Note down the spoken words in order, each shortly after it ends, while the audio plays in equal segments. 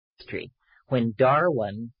history. When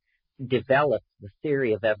Darwin developed the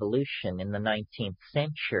theory of evolution in the 19th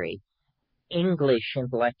century, English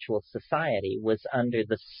intellectual society was under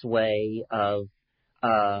the sway of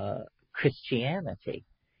Christianity.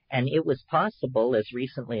 And it was possible, as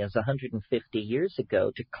recently as 150 years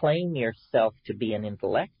ago, to claim yourself to be an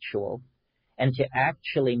intellectual and to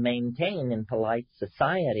actually maintain in polite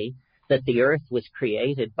society that the earth was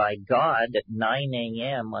created by God at 9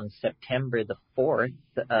 a.m. on September the 4th,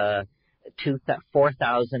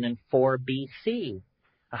 4004 BC.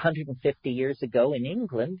 150 years ago in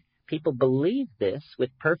England, people believed this with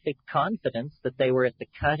perfect confidence that they were at the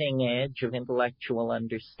cutting edge of intellectual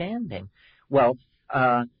understanding. Well,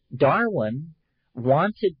 Darwin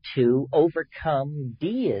wanted to overcome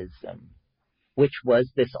deism, which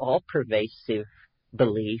was this all-pervasive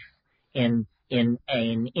belief in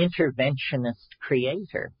an interventionist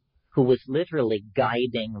creator who was literally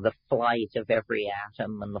guiding the flight of every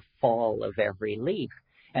atom and the fall of every leaf.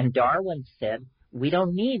 And Darwin said, we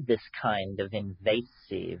don't need this kind of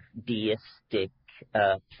invasive deistic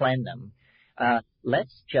plenum.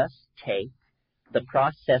 Let's just take the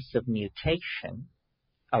process of mutation,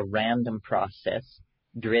 a random process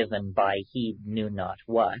driven by he knew not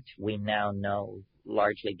what, we now know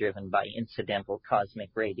largely driven by incidental cosmic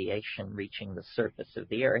radiation reaching the surface of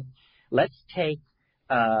the Earth. Let's take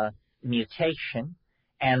mutation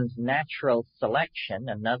and natural selection,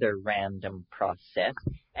 another random process,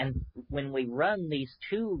 and when we run these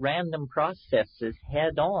two random processes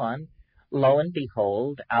head on, lo and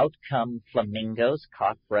behold, out come flamingos,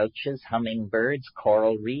 cockroaches, hummingbirds,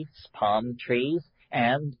 coral reefs, palm trees,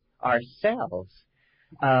 and ourselves.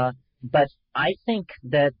 But I think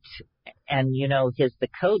that, and you know, the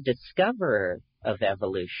co-discoverer of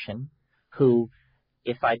evolution, who,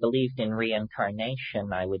 if I believed in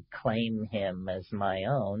reincarnation, I would claim him as my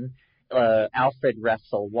own, Alfred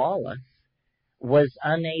Russel Wallace, was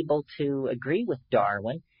unable to agree with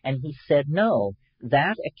Darwin, and he said, no,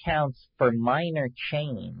 that accounts for minor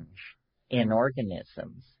change in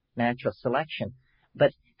organisms, natural selection.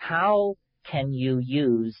 But how can you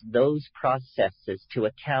use those processes to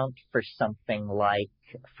account for something like,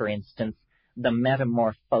 for instance, the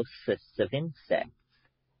metamorphosis of insects?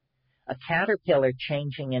 A caterpillar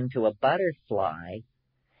changing into a butterfly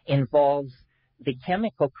involves the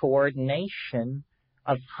chemical coordination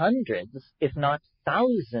of hundreds, if not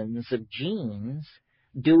thousands, of genes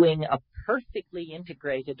doing a perfectly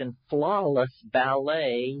integrated and flawless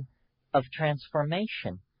ballet of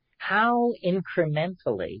transformation. How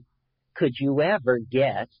incrementally could you ever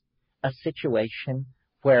get a situation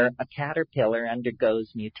where a caterpillar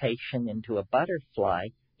undergoes mutation into a butterfly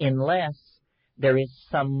unless there is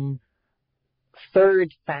some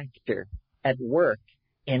third factor at work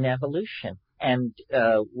in evolution? And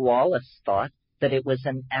Wallace thought that it was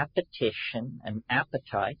an appetition, an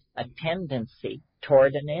appetite, a tendency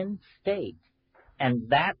toward an end state. And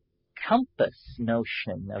that compass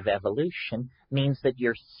notion of evolution means that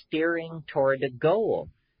you're steering toward a goal.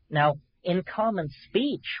 Now, in common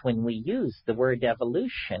speech, when we use the word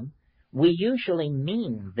evolution, we usually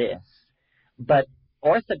mean this. But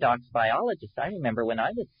orthodox biologists, I remember when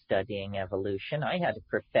I was studying evolution, I had a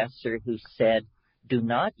professor who said, do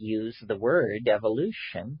not use the word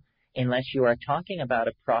evolution unless you are talking about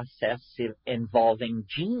a process involving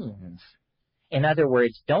genes. In other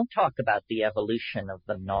words, don't talk about the evolution of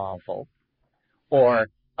the novel or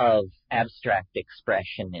of abstract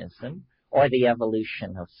expressionism or the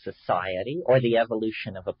evolution of society or the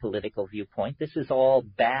evolution of a political viewpoint. This is all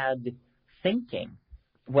bad thinking.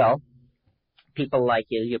 Well, people like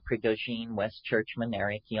Ilya Prigogine, Wes Churchman,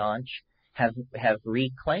 Eric Jantsch have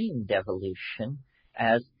reclaimed evolution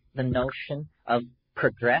as the notion of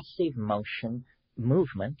progressive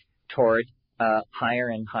movement toward higher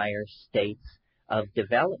and higher states of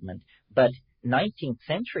development. But 19th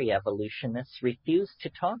century evolutionists refused to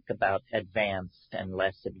talk about advanced and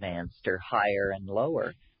less advanced or higher and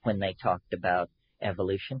lower when they talked about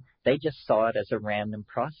evolution. They just saw it as a random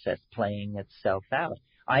process playing itself out.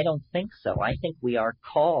 I don't think so. I think we are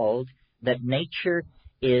called that nature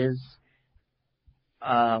is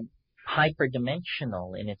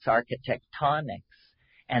hyperdimensional in its architectonics,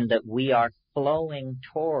 and that we are flowing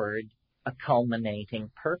toward a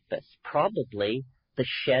culminating purpose, probably the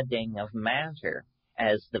shedding of matter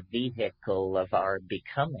as the vehicle of our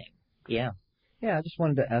becoming. Yeah. Yeah, I just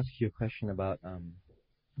wanted to ask you a question about,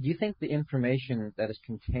 do you think the information that is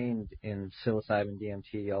contained in psilocybin,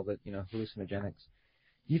 DMT, all the, hallucinogenics,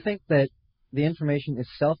 do you think that the information is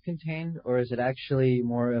self-contained, or is it actually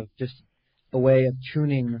more of just a way of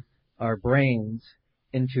tuning our brains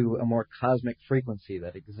into a more cosmic frequency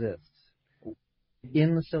that exists?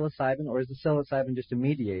 in the psilocybin, or is the psilocybin just a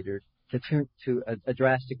mediator to a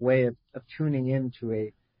drastic way of tuning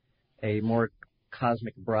into a more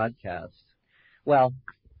cosmic broadcast? Well,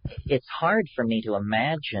 it's hard for me to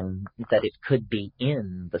imagine that it could be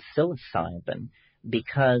in the psilocybin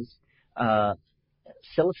because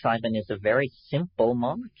psilocybin is a very simple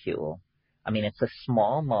molecule. I mean, it's a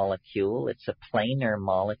small molecule. It's a planar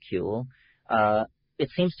molecule. It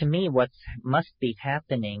seems to me what must be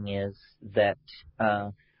happening is that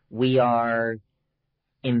we are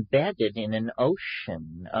embedded in an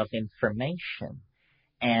ocean of information,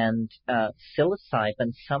 and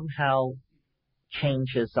psilocybin somehow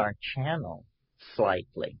changes our channel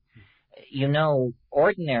slightly. You know,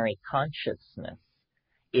 ordinary consciousness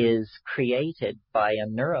is created by a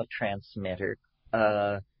neurotransmitter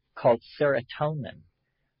called serotonin,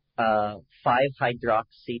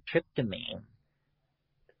 5-hydroxytryptamine,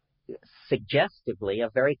 suggestively a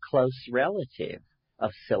very close relative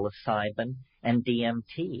of psilocybin and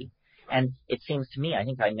DMT. And it seems to me, I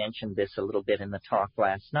think I mentioned this a little bit in the talk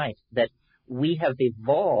last night, that we have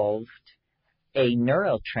evolved a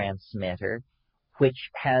neurotransmitter which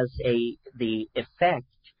has the effect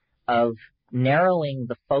of narrowing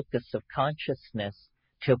the focus of consciousness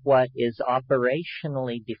to what is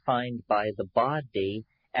operationally defined by the body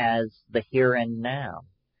as the here and now.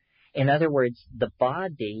 In other words, the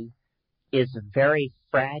body is very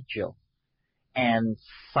fragile and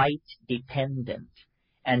site-dependent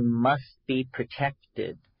and must be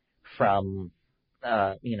protected from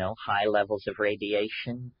high levels of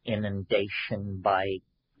radiation, inundation by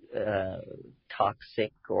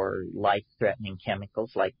toxic or life-threatening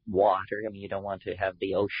chemicals like water. I mean, you don't want to have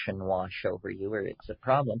the ocean wash over you or it's a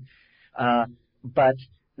problem. But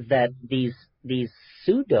that these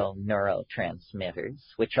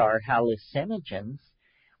pseudo-neurotransmitters, which are hallucinogens,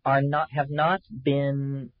 have not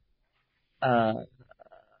been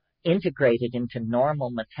integrated into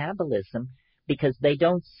normal metabolism because they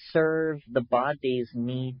don't serve the body's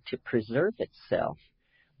need to preserve itself.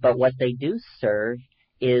 But what they do serve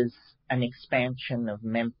is an expansion of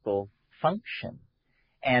mental function.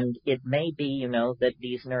 And it may be, that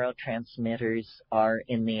these neurotransmitters are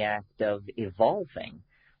in the act of evolving.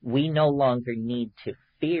 We no longer need to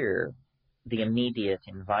fear the immediate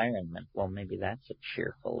environment. Well, maybe that's a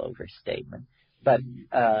cheerful overstatement. But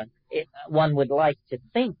one would like to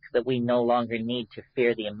think that we no longer need to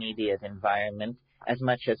fear the immediate environment as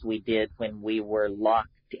much as we did when we were locked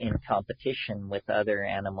in competition with other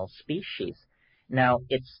animal species. Now,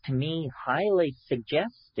 it's to me highly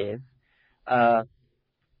suggestive the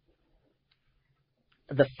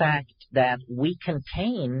fact that we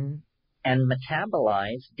contain and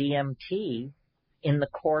metabolize DMT in the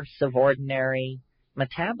course of ordinary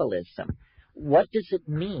metabolism. What does it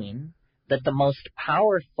mean that the most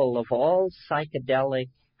powerful of all psychedelic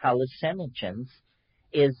hallucinogens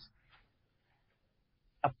is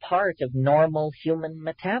a part of normal human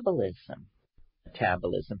metabolism?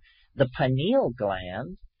 The pineal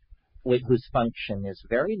gland, whose function is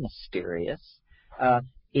very mysterious,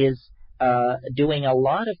 is doing a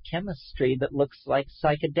lot of chemistry that looks like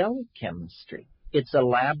psychedelic chemistry. It's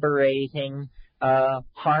elaborating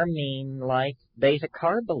harmine like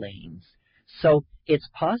beta-carbolines. So it's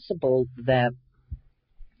possible that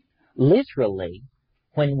literally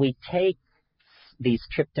when we take these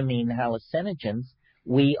tryptamine hallucinogens,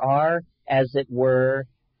 we are, as it were,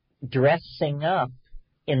 dressing up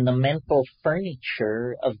in the mental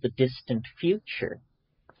furniture of the distant future,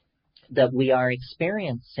 that we are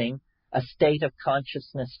experiencing a state of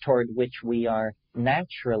consciousness toward which we are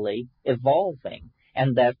naturally evolving,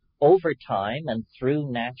 and that over time and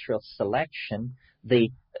through natural selection,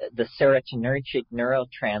 the serotonergic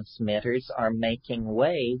neurotransmitters are making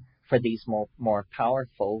way for these more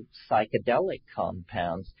powerful psychedelic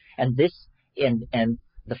compounds. And this, and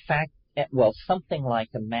the fact, well, something like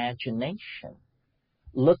imagination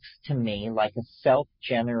looks to me like a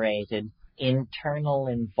self-generated internal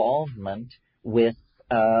involvement with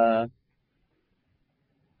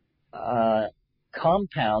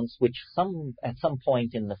compounds which at some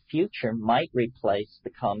point in the future might replace the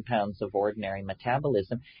compounds of ordinary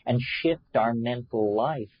metabolism and shift our mental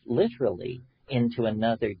life literally into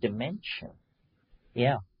another dimension.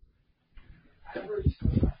 Yeah. I'd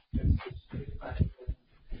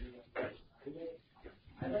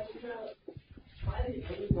like to know, why did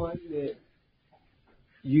anyone that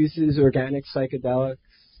uses organic psychedelics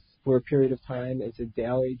for a period of time as a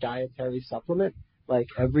daily dietary supplement, like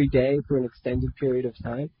every day for an extended period of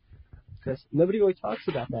time? Because nobody really talks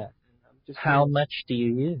about that. How much do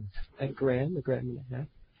you use? A gram and a half.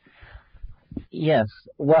 Yes.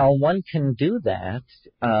 Well, one can do that.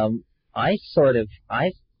 I've sort of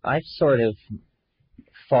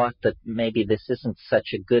thought that maybe this isn't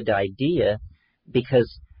such a good idea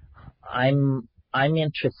because I'm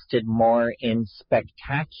interested more in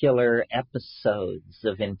spectacular episodes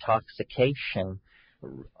of intoxication,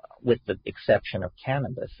 with the exception of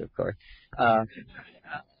cannabis, of course,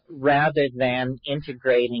 rather than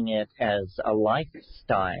integrating it as a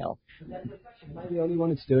lifestyle. Am I the only one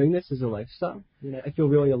that's doing this as a lifestyle? I feel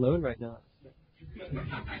really alone right now.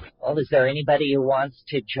 Well, is there anybody who wants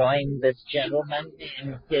to join this gentleman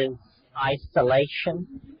in his isolation?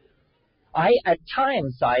 At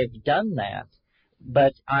times I've done that,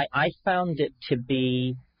 but I found it to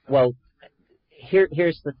be, well,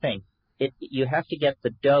 here's the thing. You have to get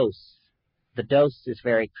the dose. The dose is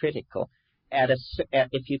very critical.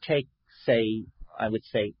 If you take, say, I would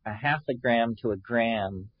say a half a gram to a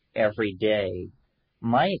gram every day,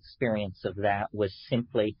 my experience of that was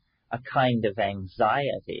simply a kind of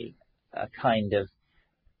anxiety, a kind of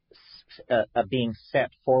a being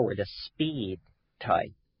set forward, a speed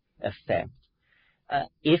type effect.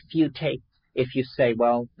 If you say,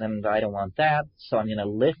 well, then I don't want that, so I'm going to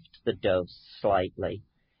lift the dose slightly,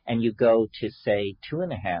 and you go to, say,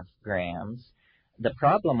 2.5 grams, the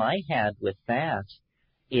problem I had with that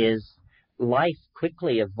is life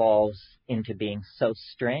quickly evolves into being so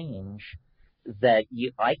strange that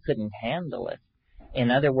I couldn't handle it. In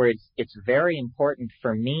other words, it's very important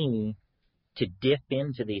for me to dip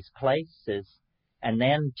into these places and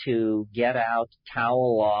then to get out,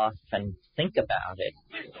 towel off, and think about it.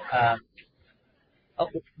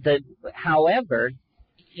 However,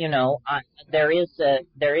 there is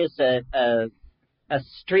a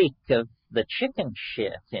streak of the chicken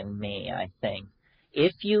shit in me, I think.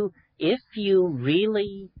 If you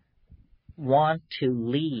really want to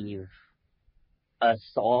leave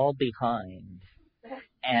us all behind,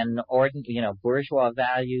 and bourgeois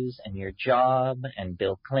values and your job and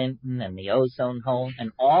Bill Clinton and the ozone hole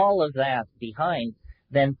and all of that behind,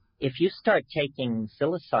 then if you start taking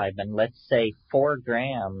psilocybin, let's say 4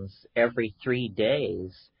 grams every 3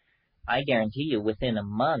 days, I guarantee you within a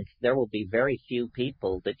month there will be very few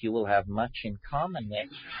people that you will have much in common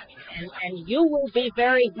with. And you will be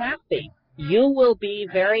very happy. You will be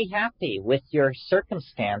very happy with your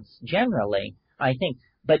circumstance generally, I think.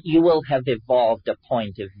 But you will have evolved a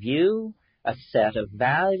point of view, a set of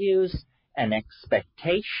values, an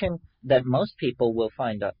expectation that most people will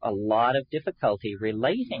find a lot of difficulty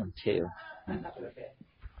relating to.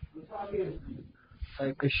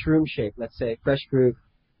 Like a shroom shake, let's say, fresh fruit,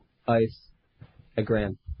 ice, a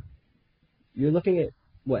gram. You're looking at,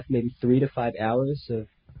 what, maybe 3 to 5 hours of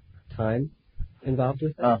time involved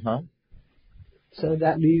with it? Uh-huh. So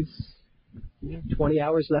that leaves 20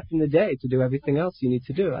 hours left in the day to do everything else you need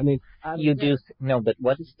to do. I mean, you do no, but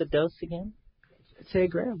what is the dose again? Say a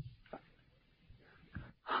gram.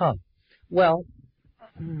 Huh. Well,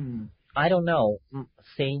 I don't know.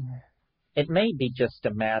 See, it may be just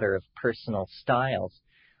a matter of personal styles.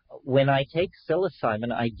 When I take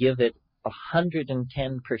psilocybin, I give it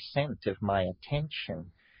 110% of my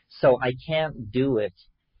attention. So I can't do it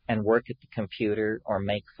and work at the computer or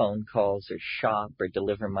make phone calls or shop or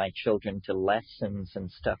deliver my children to lessons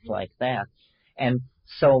and stuff like that. And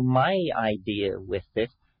so my idea with it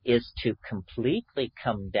is to completely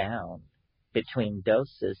come down between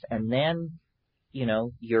doses and then,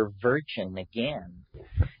 you're virgin again.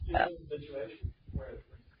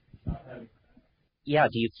 Yeah,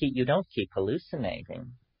 you don't keep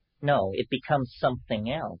hallucinating. No, it becomes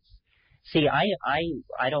something else. See,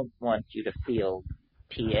 I don't want you to feel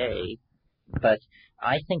PA, but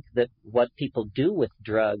I think that what people do with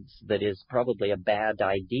drugs that is probably a bad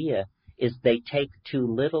idea is they take too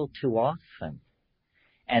little too often.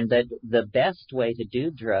 And that the best way to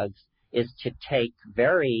do drugs is to take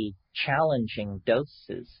very challenging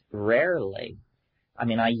doses, rarely. I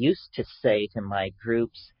mean, I used to say to my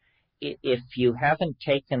groups, if you haven't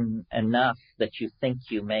taken enough that you think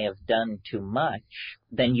you may have done too much,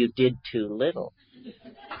 then you did too little.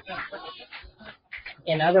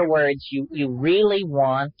 In other words, you really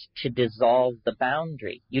want to dissolve the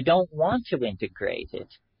boundary. You don't want to integrate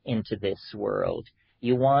it into this world.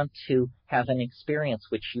 You want to have an experience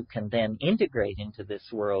which you can then integrate into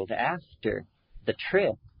this world after the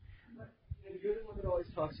trip. You're the one that always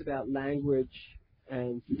talks about language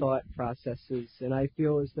and thought processes, and I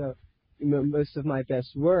feel as though most of my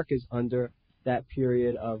best work is under that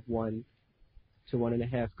period of 1 to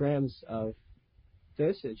 1.5 grams of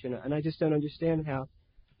dosage, and I just don't understand how,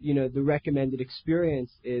 the recommended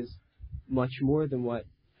experience is much more than what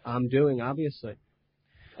I'm doing, obviously.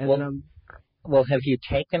 And well, have you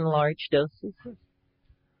taken large doses?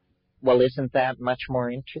 Well, isn't that much more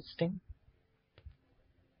interesting?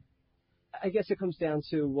 I guess it comes down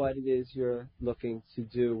to what it is you're looking to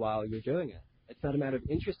do while you're doing it. It's not a matter of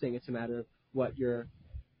interesting. It's a matter of what your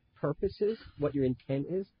purpose is, what your intent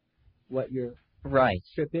is, what your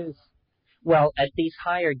trip is. Well, at these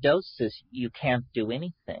higher doses, you can't do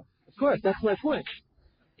anything. Of course, that's my point.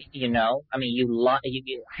 You know, I mean,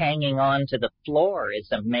 you hanging on to the floor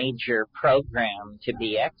is a major program to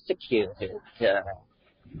be executed.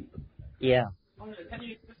 Yeah. Can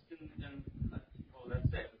you exist let's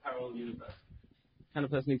say, a parallel universe? Can a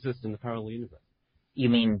person exist in the parallel universe? You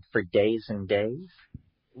mean for days and days?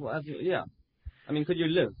 Well, yeah. I mean, could you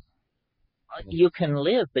live? You can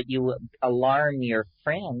live, but you alarm your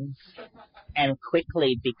friends and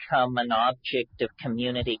quickly become an object of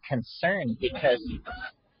community concern because,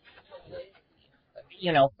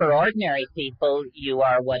 you know, for ordinary people, you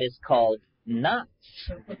are what is called nuts.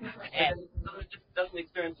 And doesn't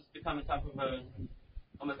experience just become a type of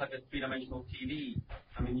almost like a three-dimensional TV?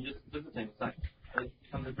 I mean, you just do the same thing. It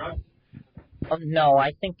becomes a drug. Oh, no,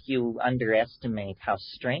 I think you underestimate how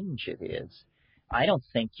strange it is. I don't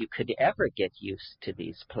think you could ever get used to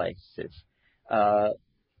these places.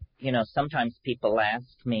 You know, sometimes people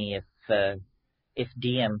ask me if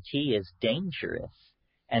DMT is dangerous,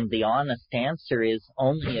 and the honest answer is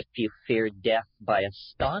only if you fear death by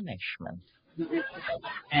astonishment.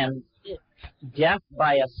 And death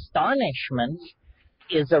by astonishment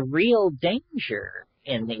is a real danger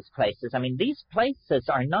in these places. I mean, these places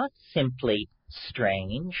are not simply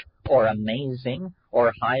strange or amazing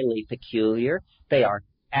or highly peculiar. They are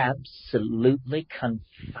absolutely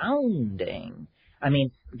confounding. I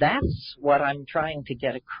mean, that's what I'm trying to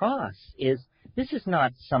get across, is this is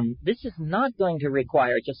not going to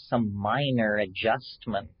require just some minor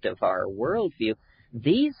adjustment of our worldview.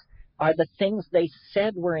 These are the things they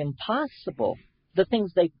said were impossible. The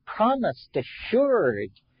things they promised,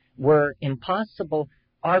 assured were impossible,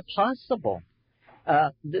 are possible.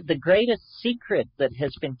 The greatest secret that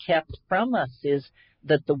has been kept from us is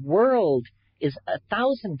that the world is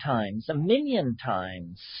 1,000 times, 1,000,000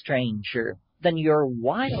 times stranger than your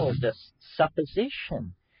wildest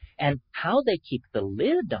supposition. And how they keep the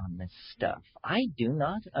lid on this stuff, I do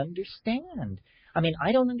not understand. I mean,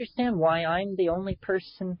 I don't understand why I'm the only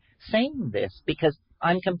person saying this, because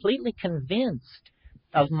I'm completely convinced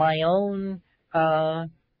of my own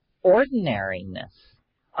ordinariness.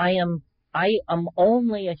 I am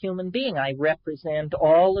only a human being. I represent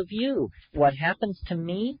all of you. What happens to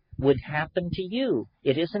me would happen to you.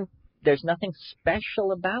 There's nothing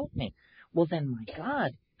special about me. Well, then, my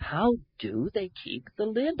God, how do they keep the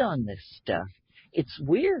lid on this stuff? It's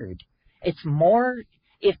weird. It's more,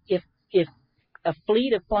 if a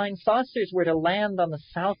fleet of flying saucers were to land on the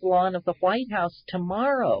south lawn of the White House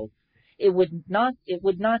tomorrow, it would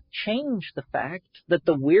not change the fact that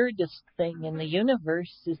the weirdest thing in the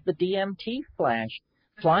universe is the DMT flash.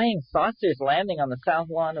 Flying saucers landing on the south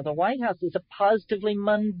lawn of the White House is a positively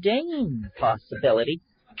mundane possibility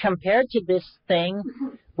compared to this thing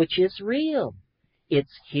which is real.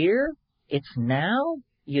 It's here. It's now.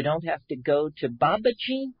 You don't have to go to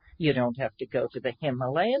Babaji. You don't have to go to the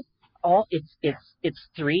Himalayas. It's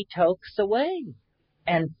 3 tokes away.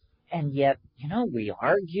 And yet, you know, we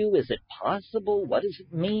argue, is it possible? What does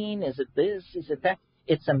it mean? Is it this? Is it that?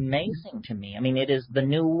 It's amazing to me. I mean, it is the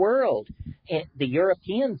New World. The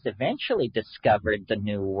Europeans eventually discovered the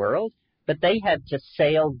New World, but they had to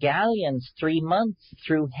sail galleons 3 months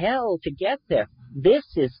through hell to get there. This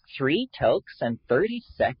is 3 tokes and 30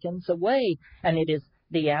 seconds away, and it is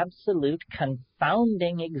the absolute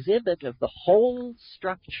confounding exhibit of the whole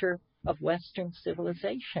structure of Western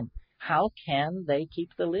civilization. How can they keep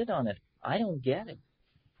the lid on it? I don't get it.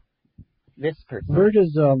 This person. Where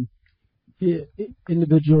does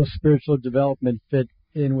individual spiritual development fit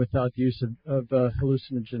in without the use of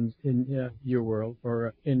hallucinogens in your world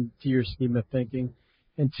or into your scheme of thinking?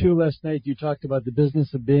 And 2, last night you talked about the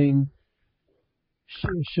business of being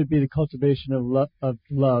should be the cultivation of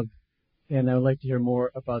love, and I would like to hear more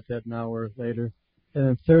about that now or later. And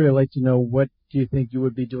then 3rd, I'd like to know, what do you think you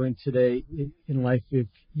would be doing today in life if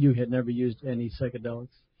you had never used any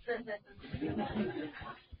psychedelics?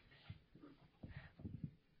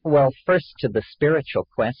 Well, first to the spiritual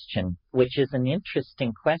question, which is an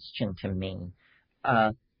interesting question to me.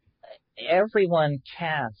 Everyone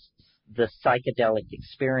casts the psychedelic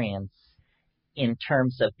experience in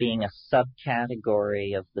terms of being a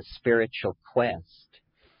subcategory of the spiritual quest.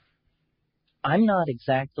 I'm not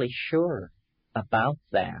exactly sure about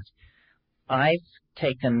that. I've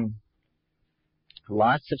taken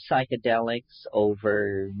lots of psychedelics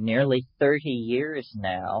over nearly 30 years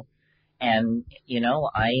now, And,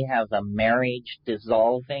 I have a marriage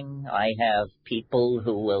dissolving. I have people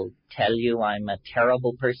who will tell you I'm a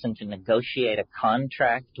terrible person to negotiate a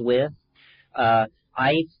contract with.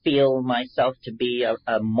 I feel myself to be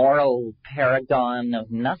a moral paragon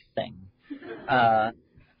of nothing.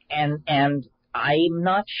 And I'm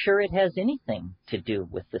not sure it has anything to do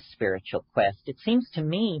with the spiritual quest. It seems to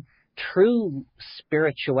me true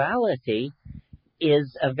spirituality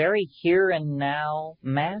is a very here and now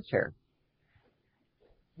matter.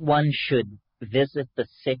 One should visit the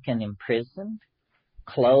sick and imprisoned,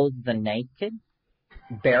 clothe the naked,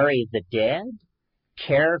 bury the dead,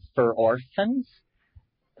 care for orphans,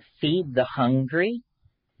 feed the hungry.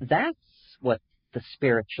 That's what the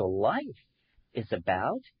spiritual life is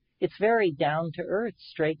about. It's very down to earth,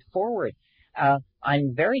 straightforward.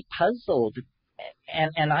 I'm very puzzled,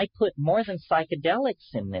 and I put more than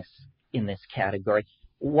psychedelics in this category.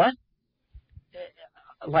 What,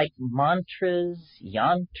 like mantras,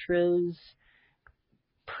 yantras,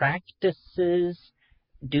 practices,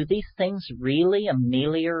 do these things really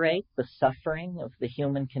ameliorate the suffering of the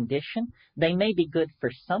human condition? They may be good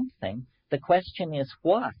for something. The question is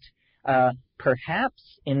what?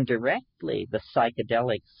 Perhaps indirectly the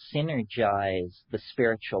psychedelics synergize the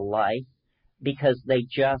spiritual life because they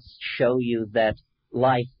just show you that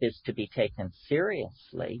life is to be taken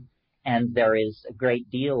seriously and there is a great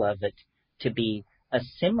deal of it to be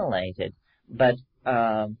assimilated. But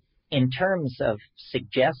in terms of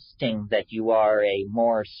suggesting that you are a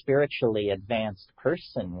more spiritually advanced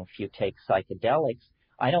person if you take psychedelics,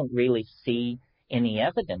 I don't really see any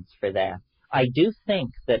evidence for that. I do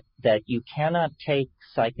think that you cannot take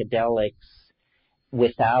psychedelics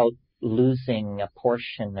without losing a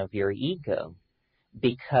portion of your ego,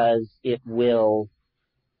 because it's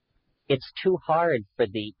too hard for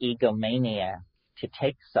the egomaniac to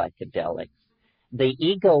take psychedelics. The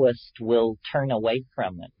egoist will turn away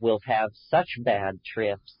from it, will have such bad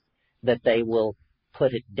trips that they will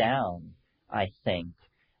put it down, I think.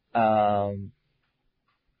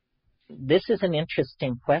 This is an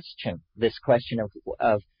interesting question, this question of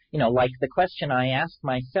like the question I asked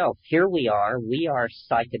myself. Here we are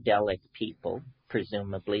psychedelic people,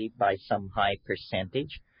 presumably by some high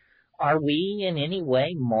percentage. Are we in any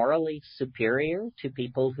way morally superior to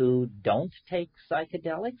people who don't take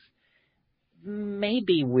psychedelics?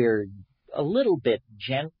 Maybe we're a little bit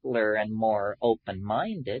gentler and more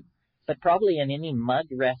open-minded, but probably in any mud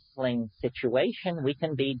wrestling situation, we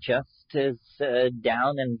can be just as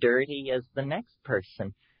down and dirty as the next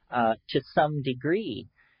person to some degree.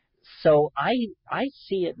 So I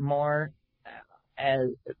see it more as,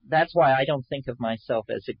 that's why I don't think of myself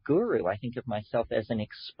as a guru. I think of myself as an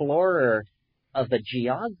explorer of a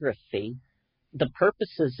geography, the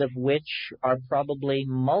purposes of which are probably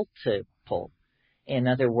multiple. In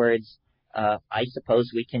other words, I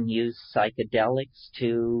suppose we can use psychedelics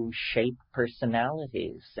to shape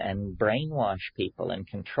personalities and brainwash people and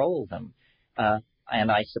control them. And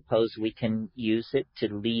I suppose we can use it to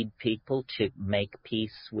lead people to make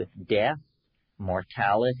peace with death,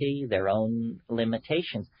 mortality, their own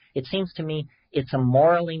limitations. It seems to me it's a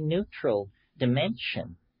morally neutral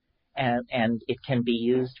dimension, and it can be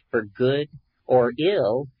used for good or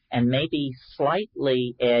ill, and maybe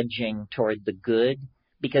slightly edging toward the good,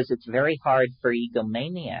 because it's very hard for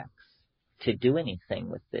egomaniacs to do anything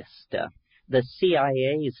with this stuff. The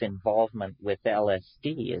CIA's involvement with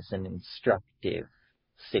LSD is an instructive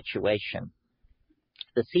situation.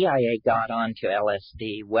 The CIA got onto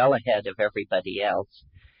LSD well ahead of everybody else,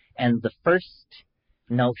 and the first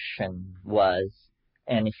notion was,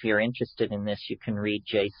 and if you're interested in this, you can read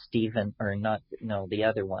the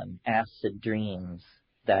other one, Acid Dreams,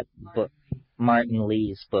 that book, Martin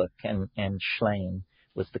Lee's book, and Schlein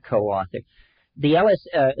was the co-author.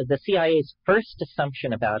 The CIA's first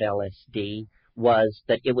assumption about LSD was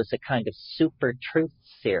that it was a kind of super truth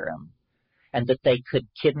serum, and that they could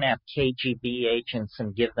kidnap KGB agents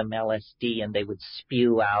and give them LSD, and they would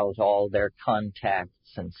spew out all their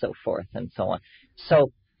contacts and so forth and so on.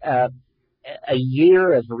 So a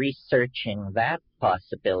year of researching that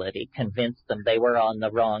possibility convinced them they were on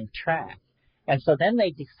the wrong track. And so then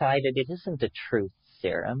they decided it isn't a truth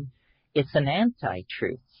serum, it's an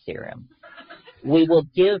anti-truth serum. We will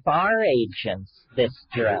give our agents this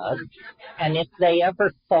drug, and if they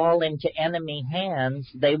ever fall into enemy hands,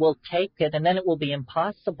 they will take it, and then it will be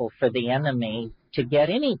impossible for the enemy to get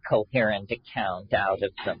any coherent account out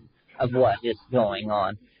of them of what is going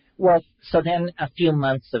on. Well, so then a few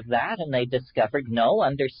months of that, and they discovered, no,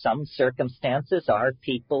 under some circumstances, our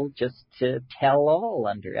people just tell all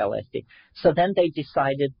under LSD. So then they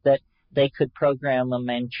decided that they could program a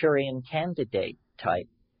Manchurian Candidate type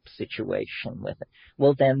situation with it.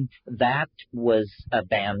 Well, then that was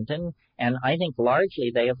abandoned, and I think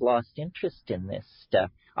largely they have lost interest in this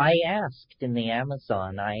stuff. I asked in the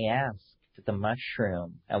Amazon, the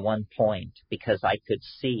mushroom at one point, because I could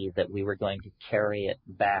see that we were going to carry it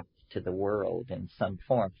back to the world in some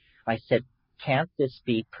form. I said, can't this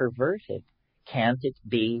be perverted? Can't it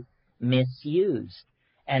be misused?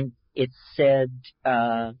 And it said,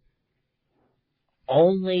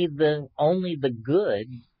 only the good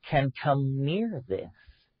can come near this.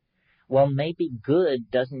 Well, maybe good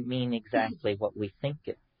doesn't mean exactly what we think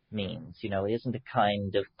it means. You know, it isn't a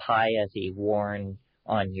kind of piety worn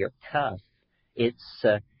on your cuff. It's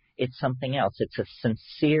something else. It's a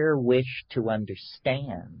sincere wish to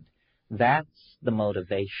understand. That's the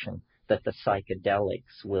motivation that the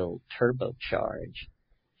psychedelics will turbocharge.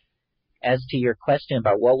 As to your question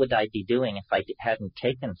about what would I be doing if I hadn't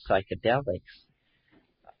taken psychedelics,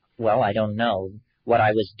 well, I don't know. What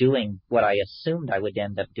I was doing, what I assumed I would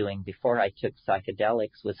end up doing before I took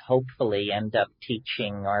psychedelics was hopefully end up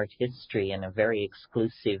teaching art history in a very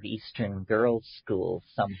exclusive Eastern girls' school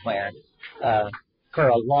somewhere for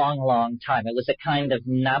a long, long time. It was a kind of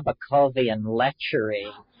Nabokovian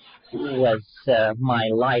lechery was my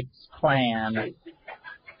life's plan.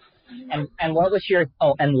 And what was your,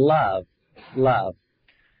 and love.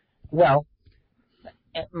 Well,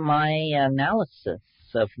 my analysis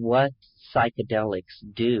of what psychedelics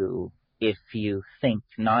do, if you think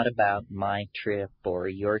not about my trip or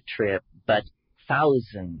your trip, but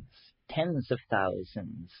thousands, tens of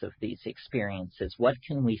thousands of these experiences, what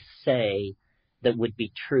can we say that would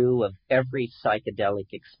be true of every psychedelic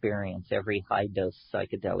experience, every high-dose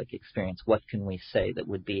psychedelic experience? What can we say that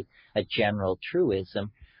would be a general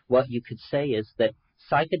truism? What you could say is that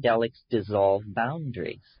psychedelics dissolve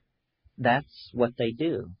boundaries. That's what they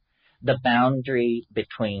do. The boundary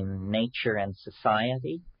between nature and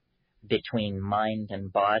society, between mind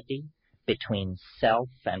and body, between self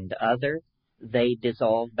and other, they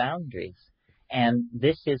dissolve boundaries. And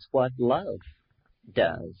this is what love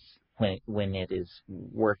does when it is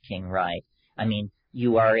working right. I mean,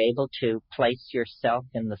 you are able to place yourself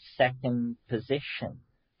in the second position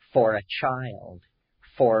for a child,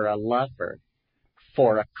 for a lover,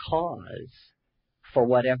 for a cause, for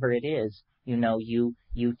whatever it is. You know, you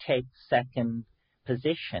take second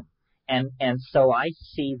position. And so I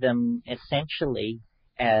see them essentially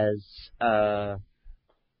as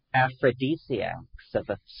aphrodisiacs of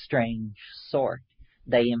a strange sort.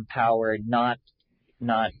 They empower not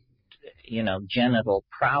genital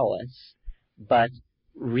prowess, but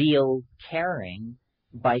real caring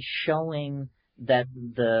by showing that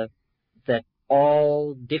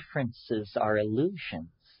all differences are illusions,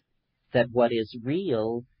 that what is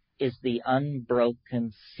real is the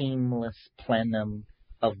unbroken, seamless plenum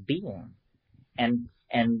of being. And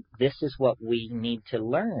this is what we need to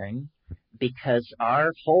learn, because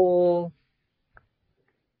our whole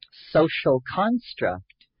social construct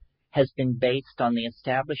has been based on the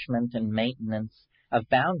establishment and maintenance of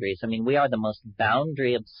boundaries. I mean, we are the most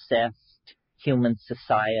boundary-obsessed human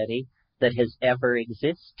society that has ever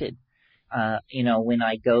existed. When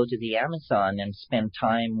I go to the Amazon and spend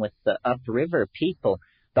time with the upriver people,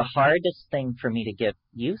 the hardest thing for me to get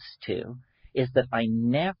used to is that I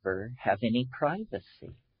never have any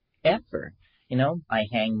privacy, ever. I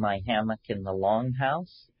hang my hammock in the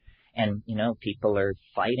longhouse, and, people are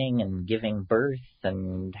fighting and giving birth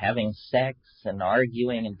and having sex and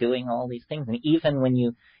arguing and doing all these things. And even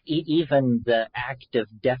even the act of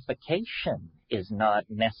defecation is not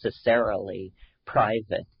necessarily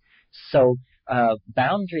private. So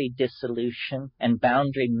boundary dissolution and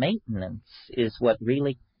boundary maintenance is what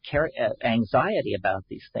really anxiety about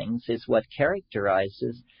these things is what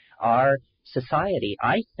characterizes our society.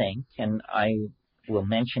 I think, and I will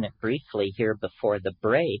mention it briefly here before the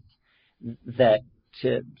break, that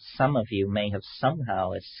some of you may have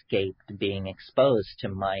somehow escaped being exposed to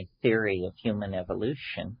my theory of human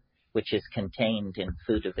evolution, which is contained in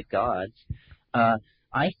Food of the Gods.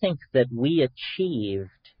 I think that we achieved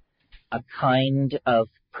a kind of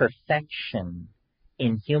perfection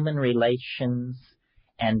in human relations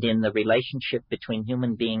and in the relationship between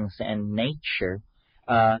human beings and nature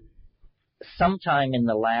sometime in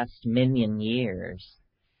the last million years,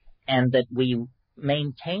 and that we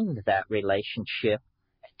maintained that relationship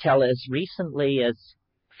till as recently as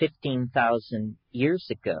 15,000 years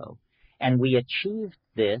ago. And we achieved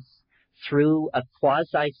this through a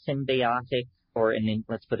quasi-symbiotic, or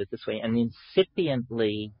let's put it this way, an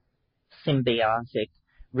incipiently symbiotic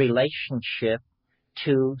relationship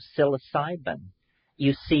to psilocybin.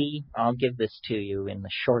 You see, I'll give this to you in the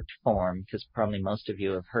short form, because probably most of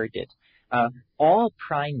you have heard it. All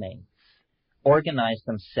primates organize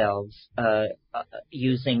themselves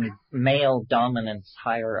using male dominance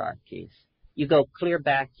hierarchies. You go clear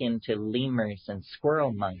back into lemurs and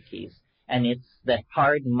squirrel monkeys, and it's the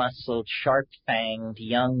hard-muscled, sharp-fanged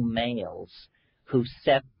young males who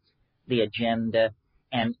set the agenda,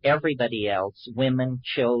 and everybody else, women,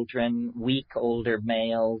 children, weak older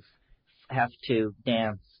males, have to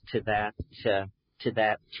dance to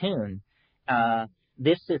that tune.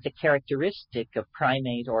 This is a characteristic of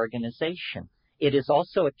primate organization. It is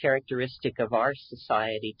also a characteristic of our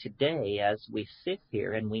society today as we sit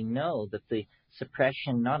here, and we know that the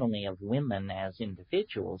suppression not only of women as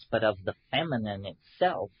individuals, but of the feminine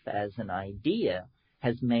itself as an idea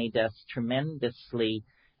has made us tremendously,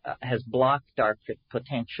 has blocked our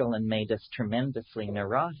potential and made us tremendously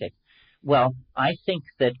neurotic. Well, I think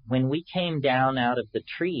that when we came down out of the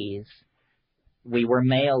trees, we were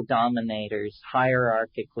male dominators,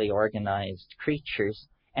 hierarchically organized creatures,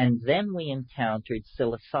 and then we encountered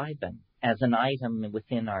psilocybin as an item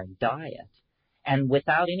within our diet. And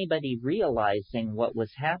without anybody realizing what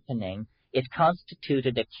was happening, it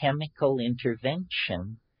constituted a chemical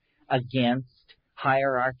intervention against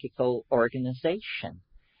hierarchical organization.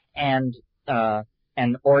 And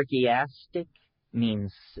an orgiastic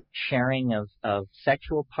means sharing of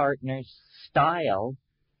sexual partners style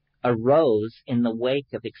arose in the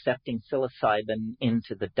wake of accepting psilocybin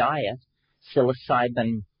into the diet.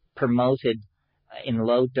 Psilocybin promoted in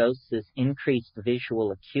low doses increased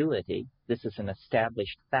visual acuity. This is an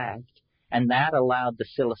established fact. And that allowed the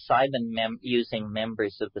psilocybin-using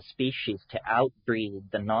members of the species to outbreed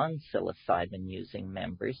the non-psilocybin-using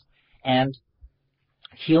members. And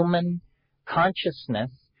human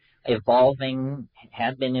consciousness evolving,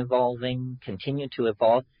 had been evolving, continued to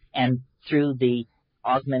evolve, and through the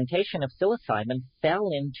augmentation of psilocybin fell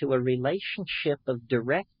into a relationship of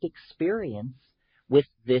direct experience with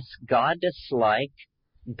this goddess-like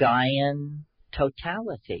Gaian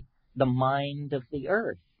totality, the mind of the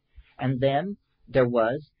earth. And then there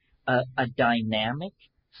was a dynamic,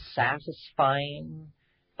 satisfying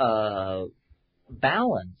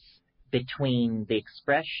balance between the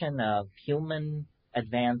expression of human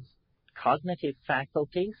advanced cognitive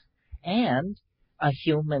faculties and a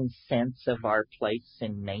human sense of our place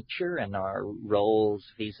in nature and our roles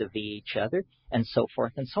vis-a-vis each other, and so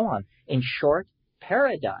forth and so on. In short,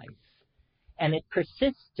 paradise. And it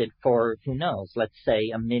persisted for, who knows, let's say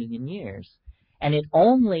 1 million years. And it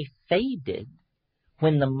only faded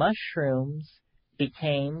when the mushrooms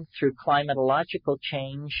became, through climatological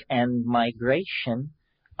change and migration,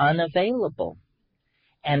 unavailable.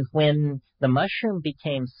 And when the mushroom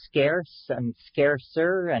became scarce and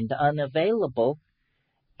scarcer and unavailable,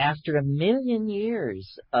 after 1 million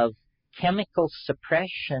years of chemical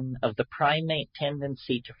suppression of the primate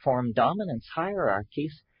tendency to form dominance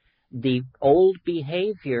hierarchies, the old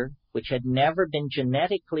behavior, which had never been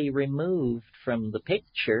genetically removed from the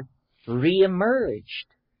picture, reemerged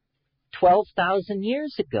 12,000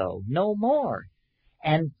 years ago, no more.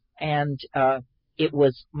 And it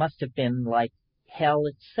must have been like hell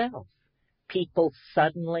itself. People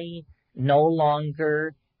suddenly no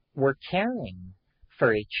longer were caring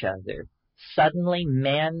for each other. Suddenly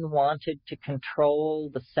men wanted to control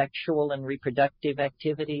the sexual and reproductive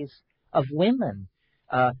activities of women.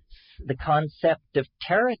 The concept of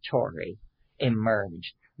territory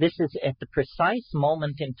emerged. This is at the precise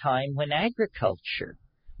moment in time when agriculture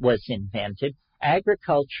was invented.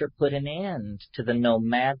 Agriculture put an end to the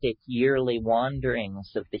nomadic yearly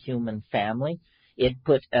wanderings of the human family. It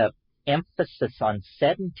put emphasis on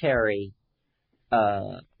sedentary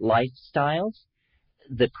lifestyles.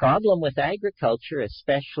 The problem with agriculture,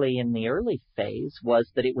 especially in the early phase,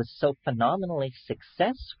 was that it was so phenomenally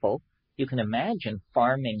successful. You can imagine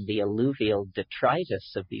farming the alluvial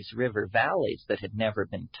detritus of these river valleys that had never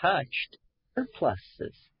been touched.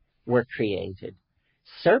 Surpluses were created.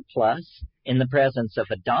 Surplus, in the presence of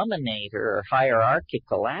a dominator or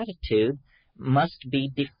hierarchical attitude, must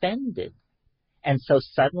be defended. And so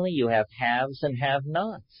suddenly you have haves and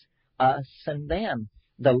have-nots, us and them.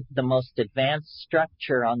 The most advanced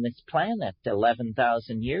structure on this planet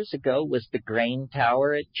 11,000 years ago was the grain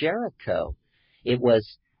tower at Jericho. It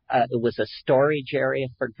was a storage area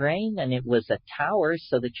for grain, and it was a tower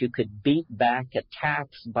so that you could beat back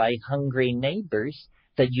attacks by hungry neighbors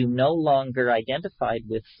that you no longer identified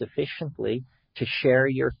with sufficiently to share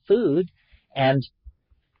your food. And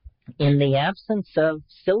in the absence of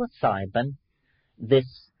psilocybin,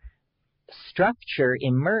 this structure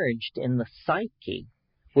emerged in the psyche,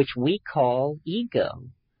 which we call ego.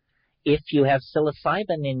 If you have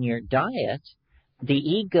psilocybin in your diet, the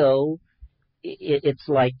ego it's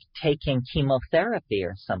like taking chemotherapy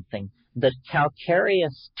or something. The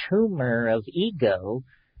calcareous tumor of ego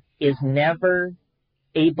is never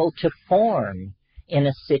able to form in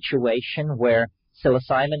a situation where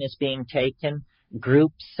psilocybin is being taken,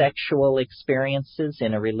 group sexual experiences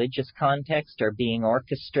in a religious context are being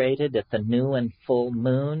orchestrated at the new and full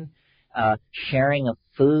moon, sharing of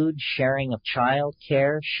food, sharing of child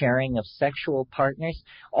care, sharing of sexual partners.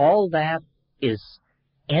 All that is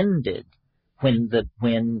ended when the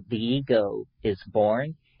ego is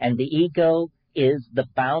born, and the ego is the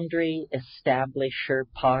boundary establisher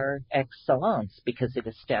par excellence, because it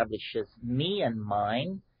establishes me and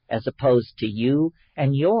mine as opposed to you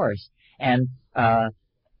and yours. And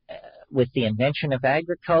with the invention of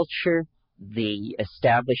agriculture, the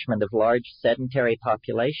establishment of large sedentary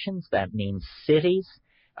populations, that means cities,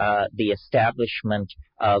 the establishment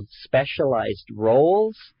of specialized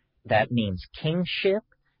roles, that means kingship,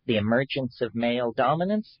 the emergence of male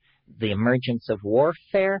dominance, the emergence of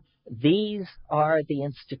warfare. These are the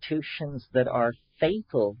institutions that are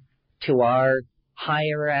fatal to our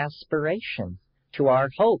higher aspirations, to our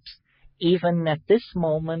hopes, even at this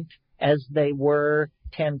moment as they were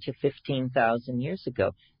 10 to 15,000 years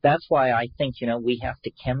ago. That's why I think, we have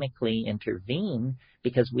to chemically intervene,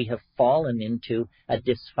 because we have fallen into a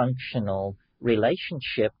dysfunctional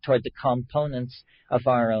relationship toward the components of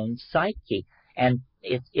our own psyche. And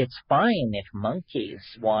it's fine if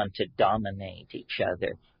monkeys want to dominate each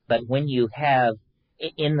other, but when you have,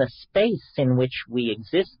 in the space in which we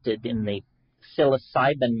existed in the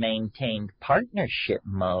psilocybin-maintained partnership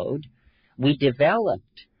mode, we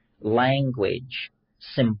developed language,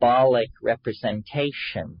 symbolic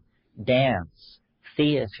representation, dance,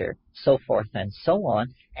 theater, so forth and so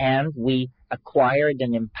on, and we acquired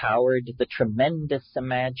and empowered the tremendous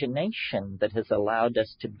imagination that has allowed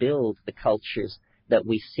us to build the cultures that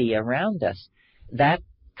we see around us. That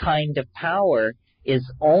kind of power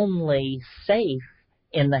is only safe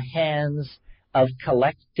in the hands of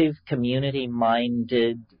collective,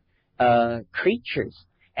 community-minded creatures.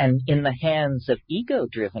 And in the hands of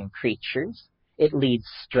ego-driven creatures, it leads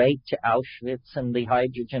straight to Auschwitz and the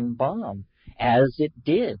hydrogen bomb, as it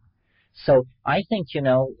did. So I think,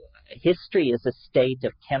 history is a state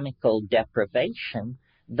of chemical deprivation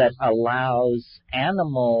that allows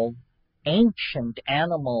ancient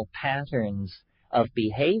animal patterns of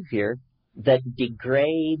behavior that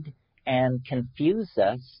degrade and confuse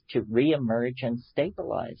us to reemerge and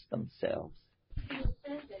stabilize themselves.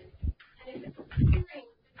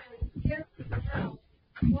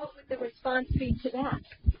 What would the response be to that?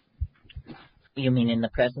 You mean in the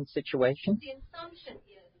present situation? The assumption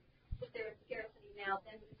is that there is scarcity now,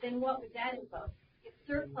 then what would that invoke? If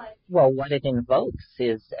surplus... Well, what it invokes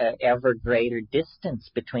is ever greater distance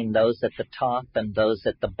between those at the top and those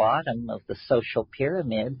at the bottom of the social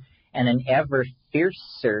pyramid, and an ever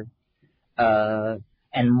fiercer and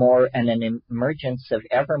an emergence of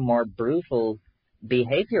ever more brutal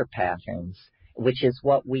behavior patterns, which is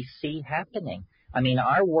what we see happening. I mean,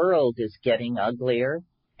 our world is getting uglier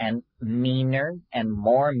and meaner and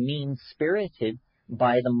more mean-spirited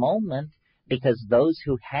by the moment, because those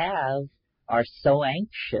who have are so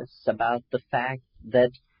anxious about the fact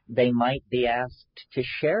that they might be asked to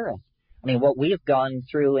share it. I mean, what we have gone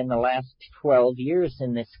through in the last 12 years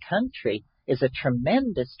in this country is a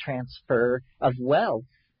tremendous transfer of wealth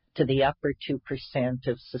to the upper 2%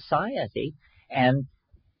 of society, and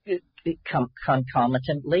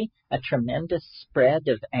concomitantly a tremendous spread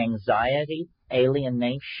of anxiety,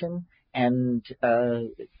 alienation, and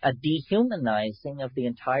a dehumanizing of the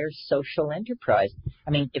entire social enterprise.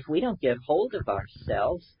 I mean, if we don't get hold of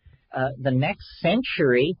ourselves, the next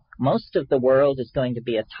century, most of the world is going to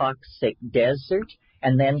be a toxic desert,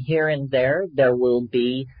 and then here and there will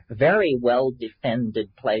be very well-defended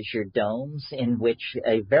pleasure domes in which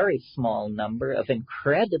a very small number of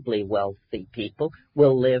incredibly wealthy people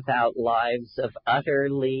will live out lives of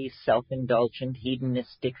utterly self-indulgent,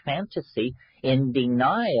 hedonistic fantasy in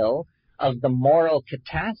denial of the moral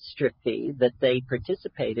catastrophe that they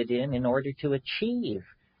participated in order to achieve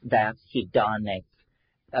that hedonic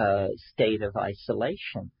state of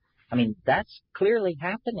isolation. I mean, that's clearly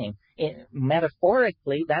happening.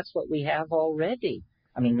 Metaphorically, that's what we have already.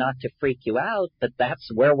 I mean, not to freak you out, but that's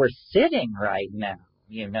where we're sitting right now,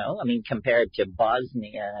 I mean, compared to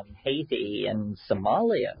Bosnia and Haiti and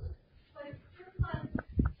Somalia. But if surplus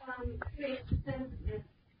creates defensiveness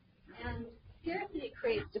and scarcity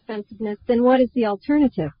creates defensiveness, then what is the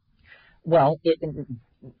alternative? Well,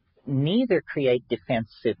 neither create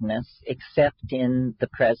defensiveness except in the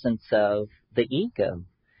presence of the ego.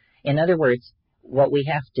 In other words, what we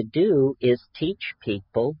have to do is teach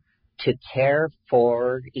people to care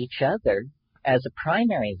for each other as a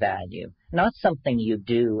primary value, not something you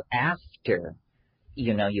do after,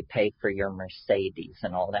 you pay for your Mercedes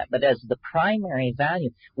and all that, but as the primary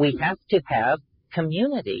value. We have to have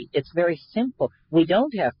community. It's very simple. We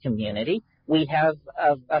don't have community. We have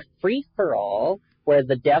a free-for-all where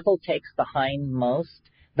the devil takes the hindmost,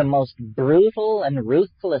 the most brutal and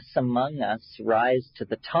ruthless among us rise to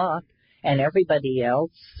the top, and everybody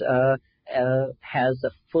else has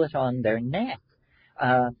a foot on their neck.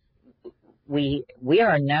 We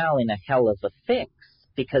are now in a hell of a fix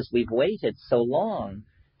because we've waited so long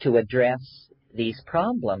to address these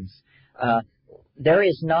problems. There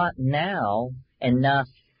is not now enough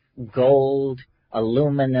gold,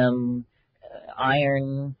 aluminum,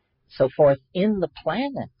 iron, so forth in the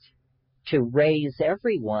planet to raise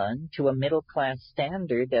everyone to a middle-class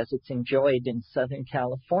standard as it's enjoyed in Southern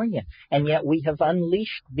California. And yet we have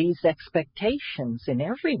unleashed these expectations in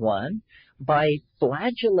everyone by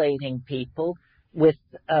flagellating people with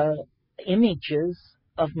images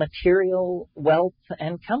of material wealth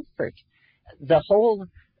and comfort.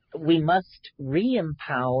 We must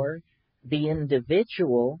re-empower the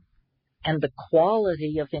individual and the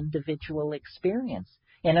quality of individual experience.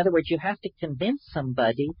 In other words, you have to convince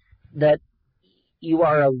somebody that you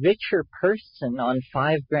are a richer person on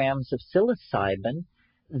 5 grams of psilocybin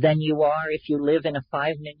than you are if you live in a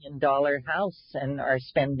 $5 million house and are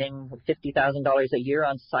spending $50,000 a year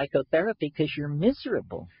on psychotherapy because you're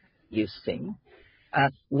miserable, you see.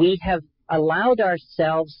 We have allowed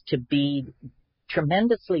ourselves to be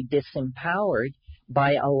tremendously disempowered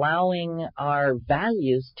by allowing our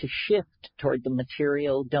values to shift toward the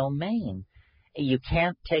material domain. You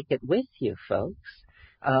can't take it with you, folks.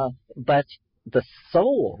 But the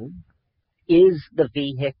soul is the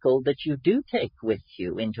vehicle that you do take with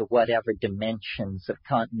you into whatever dimensions of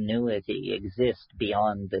continuity exist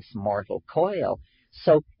beyond this mortal coil.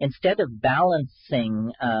 So instead of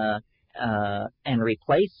balancing and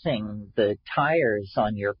replacing the tires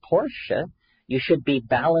on your Porsche, you should be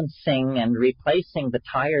balancing and replacing the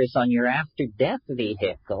tires on your after-death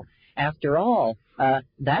vehicle. After all,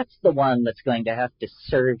 that's the one that's going to have to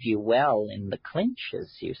serve you well in the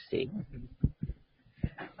clinches, you see.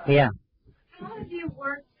 Yeah. How have you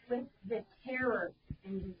worked with the terror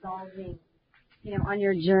in dissolving, on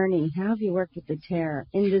your journey? How have you worked with the terror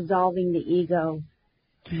in dissolving the ego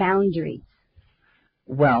boundaries?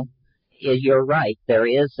 Well, you're right. There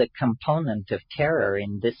is a component of terror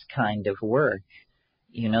in this kind of work.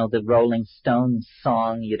 The Rolling Stones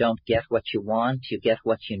song, "You don't get what you want, you get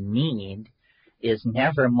what you need," is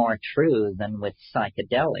never more true than with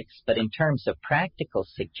psychedelics. But in terms of practical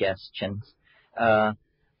suggestions,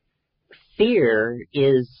 fear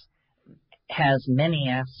has many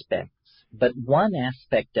aspects, but one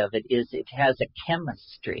aspect of it is it has a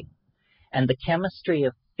chemistry. And the chemistry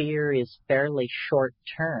of fear is fairly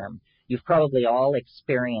short-term. You've probably all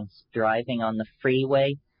experienced driving on the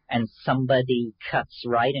freeway and somebody cuts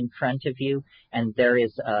right in front of you, and there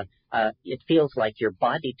is it feels like your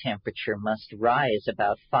body temperature must rise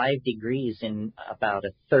about 5 degrees in about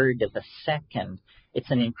a third of a second.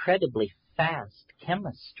 It's an incredibly fast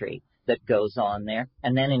chemistry that goes on there,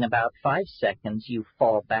 and then in about 5 seconds you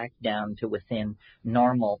fall back down to within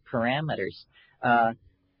normal parameters.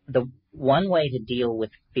 The one way to deal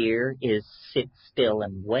with fear is sit still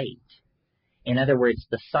and wait. In other words,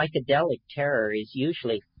 the psychedelic terror is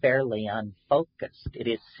usually fairly unfocused. It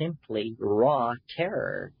is simply raw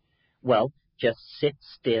terror. Well, just sit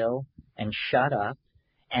still and shut up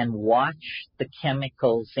and watch the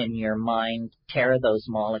chemicals in your mind tear those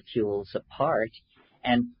molecules apart.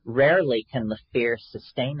 And rarely can the fear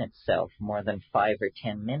sustain itself more than 5 or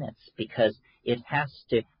 10 minutes because it has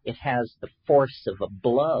the force of a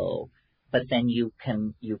blow, but then you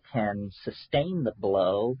can sustain the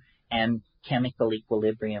blow and chemical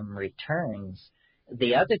equilibrium returns.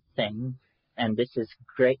 The other thing, and this is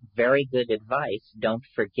great, very good advice, don't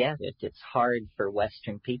forget it. It's hard for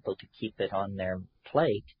Western people to keep it on their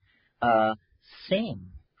plate. Sing.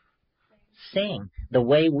 The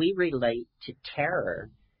way we relate to terror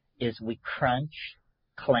is we crunch,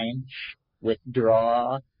 clench,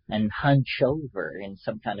 withdraw, and hunch over in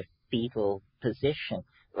some kind of fetal position,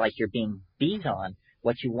 like you're being beat on.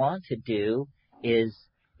 What you want to do is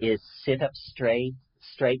sit up straight,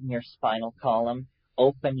 straighten your spinal column,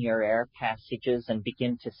 open your air passages, and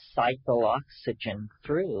begin to cycle oxygen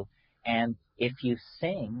through. And if you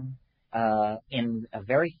sing, in a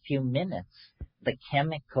very few minutes, the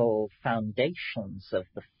chemical foundations of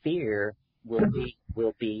the fear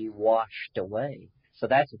will be washed away. So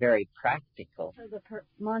that's very practical. So the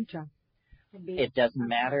mantra. It doesn't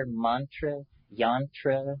matter, mantra,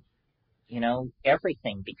 yantra,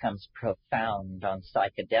 everything becomes profound on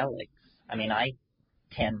psychedelics. I mean, I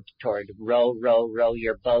tend toward row, row, row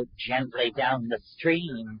your boat gently down the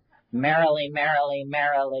stream. Merrily, merrily,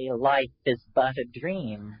 merrily, life is but a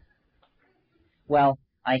dream. Well,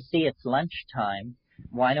 I see it's lunchtime.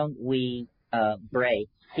 Why don't we break?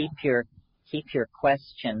 Keep your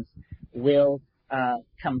questions. We'll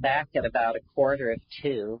come back at about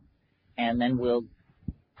 1:45, and then we'll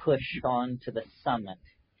push on to the summit,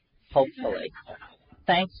 hopefully.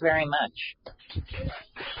 Thanks very much.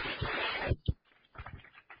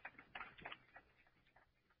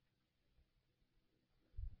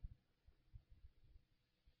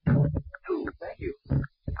 Thank you.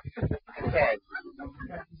 Okay.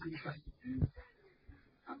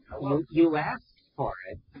 You asked for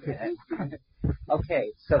it.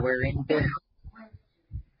 Okay, so we're in business.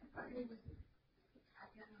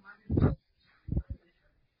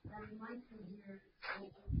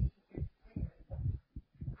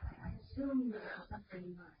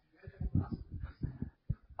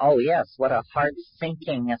 Oh, yes, what a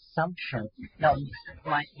hard-sinking assumption. No,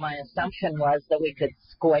 my assumption was that we could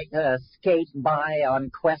skate by on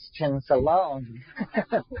questions alone.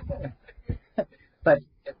 But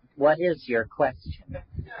what is your question?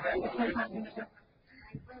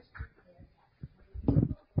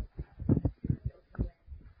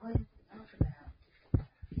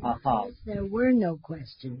 Uh-huh. There were no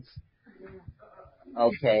questions.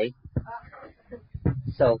 Okay.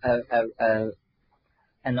 So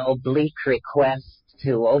an oblique request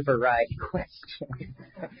to override questions.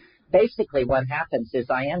 Basically what happens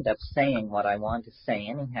is I end up saying what I want to say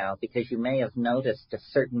anyhow, because you may have noticed a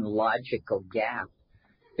certain logical gap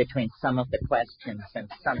between some of the questions and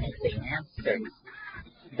some of the answers.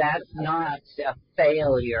 That's not a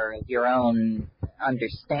failure of your own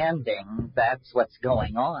understanding. That's what's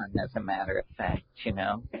going on, as a matter of fact,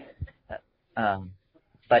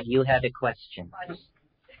 But you had a question.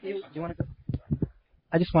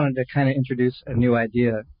 I just wanted to kind of introduce a new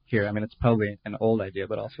idea here. I mean, it's probably an old idea,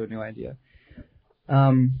 but also a new idea.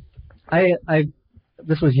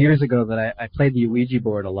 This was years ago that I played the Ouija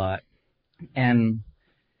board a lot, and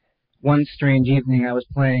one strange evening I was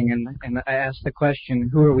playing, and I asked the question,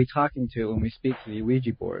 "Who are we talking to when we speak to the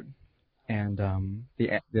Ouija board?" And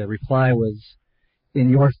the reply was, "In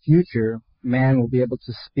your future, man will be able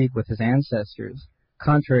to speak with his ancestors,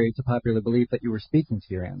 contrary to popular belief that you were speaking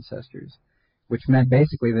to your ancestors." Which meant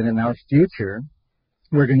basically that in our future,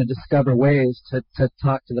 we're going to discover ways to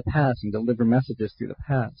talk to the past and deliver messages through the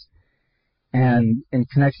past. And in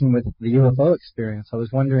connection with the UFO experience, I was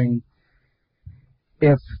wondering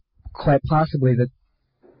if quite possibly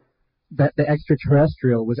that the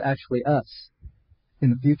extraterrestrial was actually us in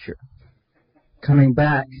the future, coming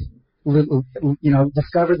back,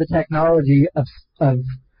 discover the technology of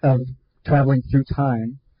traveling through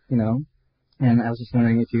time, And I was just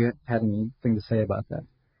wondering if you had anything to say about that.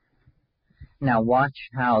 Now watch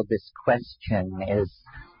how this question is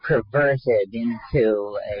perverted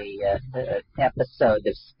into an episode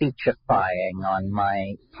of speechifying on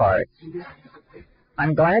my part.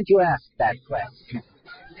 I'm glad you asked that question.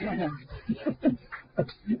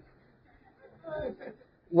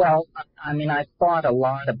 Well, I mean, I've thought a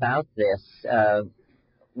lot about this.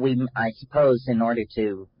 I suppose in order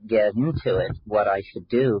to get into it, what I should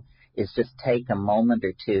do is just take a moment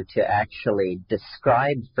or two to actually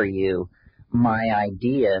describe for you my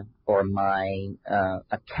idea or my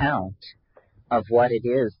account of what it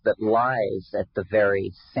is that lies at the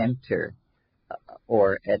very center,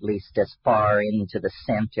 or at least as far into the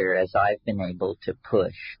center as I've been able to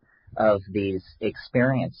push, of these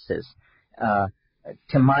experiences.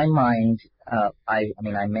 To my mind, I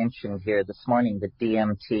mentioned here this morning that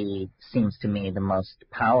DMT seems to me the most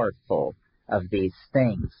powerful of these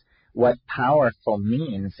things. What powerful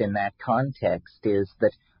means in that context is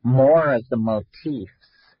that more of the motifs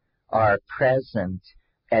are present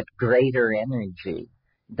at greater energy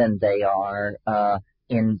than they are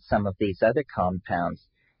in some of these other compounds.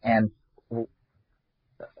 And,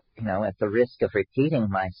 at the risk of repeating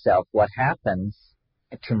myself, what happens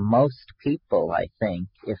to most people, I think,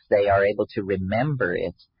 if they are able to remember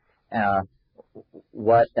it,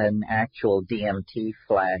 what an actual DMT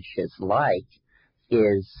flash is like,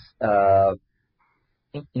 is,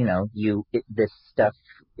 this stuff,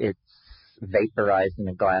 it's vaporized in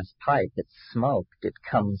a glass pipe, it's smoked, it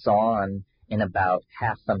comes on in about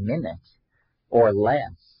half a minute or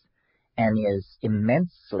less, and is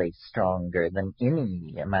immensely stronger than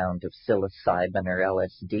any amount of psilocybin or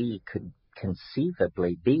LSD could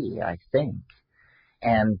conceivably be, I think.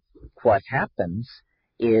 And what happens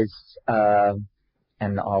is,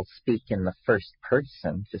 and I'll speak in the first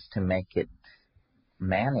person just to make it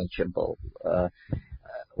manageable.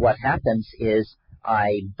 What happens is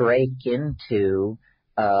I break into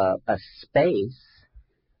a space.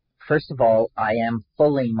 First of all, I am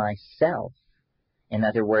fully myself. In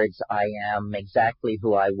other words, I am exactly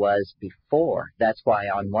who I was before. That's why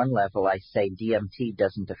on one level I say DMT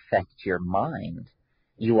doesn't affect your mind.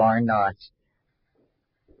 You are not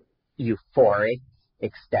euphoric,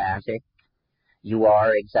 ecstatic. You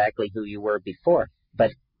are exactly who you were before.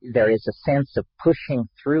 But there is a sense of pushing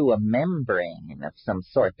through a membrane of some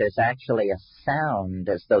sort. There's actually a sound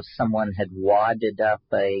as though someone had wadded up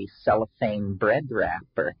a cellophane bread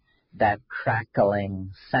wrapper, that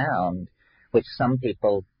crackling sound, which some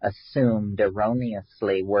people assumed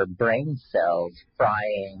erroneously were brain cells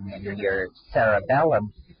frying in your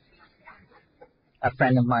cerebellum. A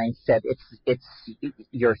friend of mine said it's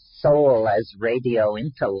your soul as radio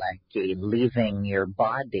intellect leaving your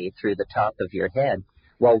body through the top of your head.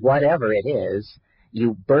 Well, whatever it is,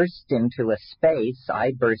 you burst into a space,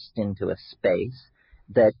 I burst into a space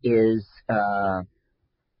that is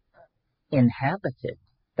inhabited.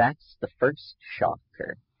 That's the first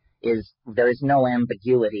shocker. There is no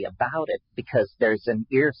ambiguity about it, because there's an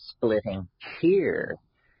ear-splitting cheer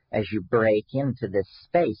as you break into this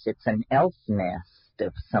space. It's an elf nest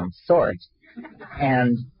of some sort.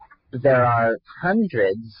 And there are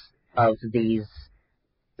hundreds of these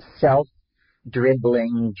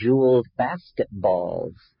self-dribbling jeweled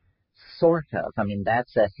basketballs, sort of. I mean,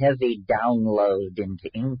 that's a heavy download into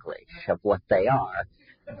English of what they are.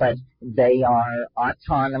 But they are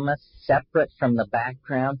autonomous, separate from the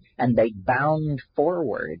background, and they bound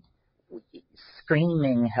forward,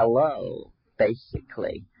 screaming hello,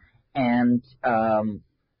 basically. And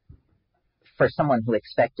for someone who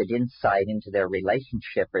expected insight into their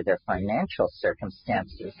relationship or their financial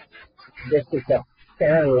circumstances, this is a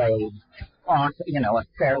fairly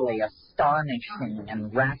astonishing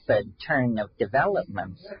and rapid turn of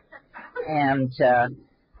developments. And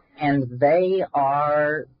they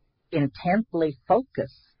are intently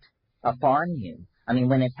focused upon you. I mean,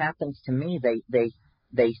 when it happens to me, they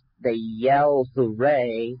yell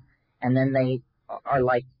hooray, and then they are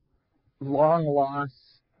like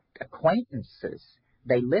long-lost acquaintances.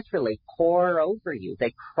 They literally pour over you.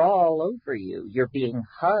 They crawl over you. You're being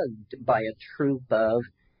hugged by a troop of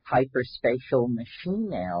hyperspatial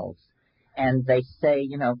machine elves. And they say,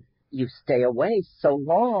 you stay away so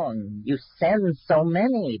long, you send so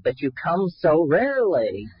many, but you come so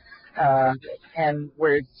rarely, and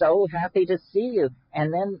we're so happy to see you.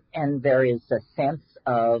 And there is a sense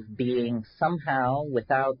of being somehow,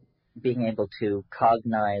 without being able to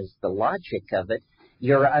cognize the logic of it,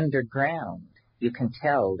 you're underground. You can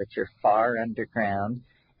tell that you're far underground.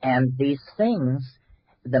 And these things,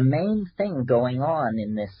 the main thing going on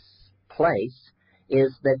in this place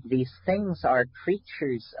is that these things are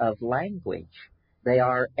creatures of language. They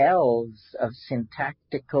are elves of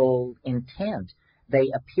syntactical intent. They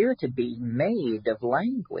appear to be made of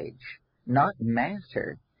language, not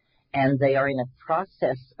matter. And they are in a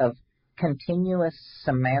process of continuous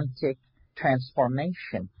semantic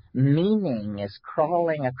transformation. Meaning is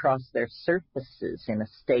crawling across their surfaces in a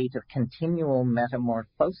state of continual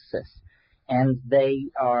metamorphosis. And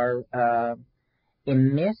they are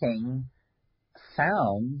emitting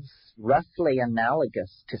sounds roughly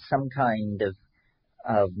analogous to some kind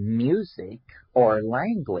of music or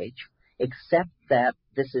language, except that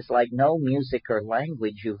this is like no music or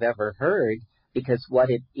language you've ever heard, because what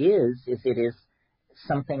it is it is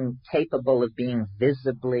something capable of being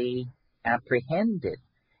visibly apprehended.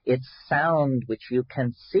 It's sound which you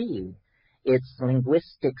can see. It's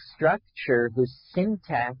linguistic structure whose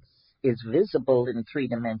syntax is visible in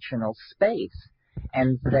three-dimensional space.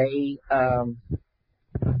 And they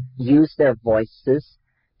use their voices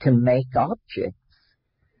to make objects,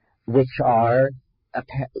 which are,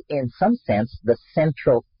 in some sense, the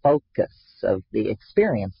central focus of the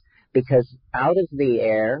experience, because out of the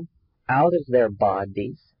air, out of their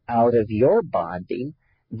bodies, out of your body,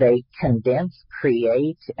 they condense,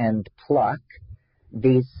 create, and pluck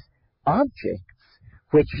these objects,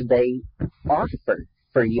 which they offer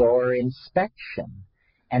for your inspection.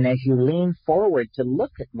 And as you lean forward to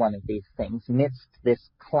look at one of these things, amidst this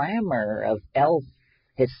clamor of elf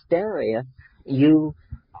hysteria, you,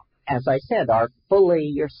 as I said, are fully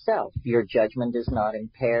yourself. Your judgment is not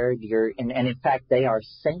impaired. And in fact, they are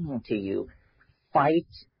saying to you, fight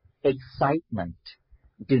excitement.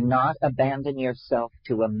 Do not abandon yourself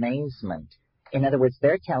to amazement. In other words,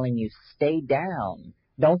 they're telling you, stay down.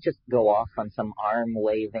 Don't just go off on some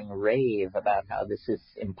arm-waving rave about how this is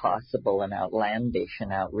impossible and outlandish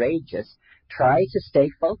and outrageous. Try to stay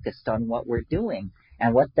focused on what we're doing.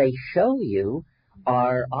 And what they show you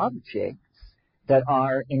are objects that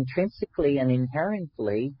are intrinsically and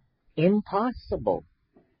inherently impossible.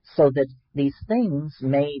 So that these things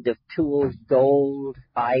made of tools, gold,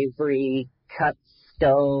 ivory, cut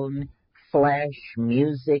stone, flesh,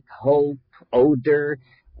 music, hope, odor,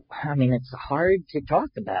 I mean, it's hard to talk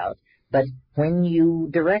about, but when you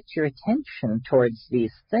direct your attention towards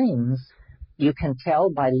these things, you can tell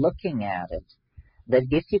by looking at it that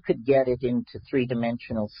if you could get it into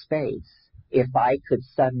three-dimensional space, if I could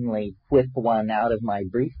suddenly whip one out of my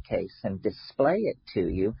briefcase and display it to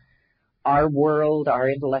you, our world, our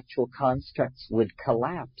intellectual constructs would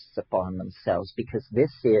collapse upon themselves because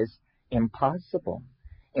this is impossible,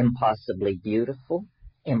 impossibly beautiful,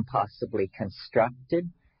 impossibly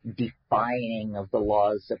constructed, defying of the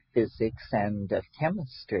laws of physics and of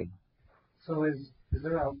chemistry. So is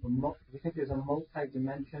there do you think there's a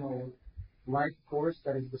multi-dimensional life force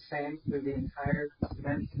that is the same through the entire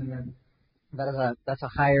dimension, and then that's a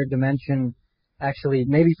higher dimension, actually,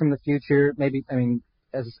 maybe from the future, maybe, I mean,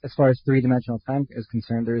 as far as three-dimensional time is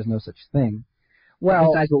concerned, there is no such thing.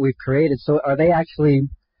 Well, besides what we've created. So are they actually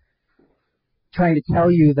trying to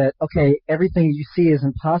tell you that, okay, everything you see is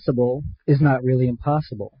impossible is not really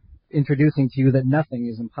impossible, introducing to you that nothing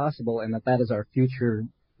is impossible and that is our future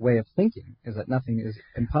way of thinking, is that nothing is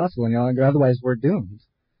impossible any longer, otherwise we're doomed?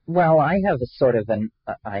 Well, I have a sort of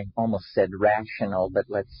I almost said rational, but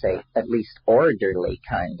let's say at least orderly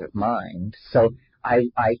kind of mind. So I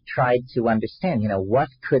tried to understand, what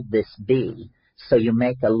could this be? So you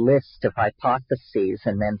make a list of hypotheses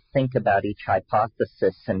and then think about each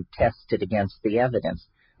hypothesis and test it against the evidence.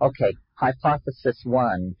 Okay, hypothesis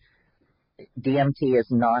 1, DMT is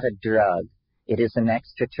not a drug. It is an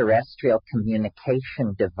extraterrestrial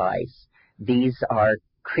communication device. These are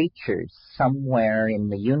creatures somewhere in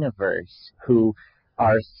the universe who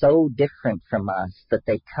are so different from us that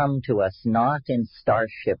they come to us not in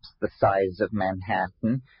starships the size of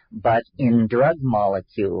Manhattan, but in drug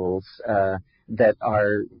molecules that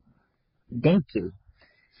are dinky.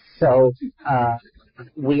 So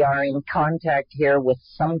we are in contact here with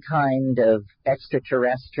some kind of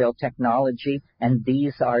extraterrestrial technology, and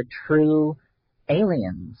these are true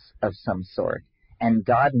aliens of some sort. And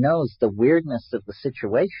God knows the weirdness of the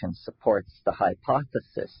situation supports the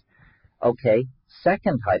hypothesis. Okay,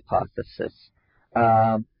 second hypothesis.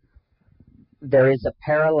 There is a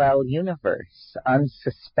parallel universe,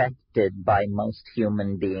 unsuspected by most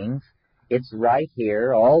human beings. It's right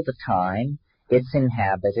here all the time. It's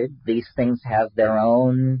inhabited. These things have their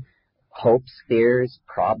own hopes, fears,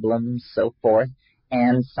 problems, so forth.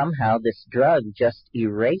 And somehow this drug just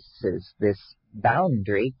erases this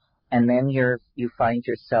boundary, and then you find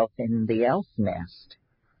yourself in the elf nest.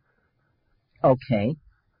 Okay.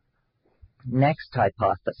 Next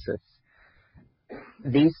hypothesis.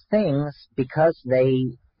 These things, because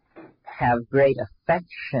they have great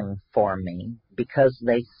affection for me, because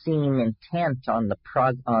they seem intent on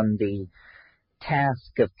the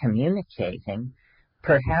task of communicating,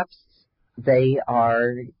 perhaps they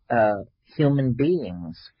are human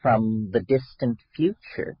beings from the distant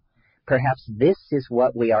future. Perhaps this is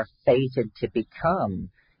what we are fated to become.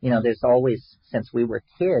 There's always, since we were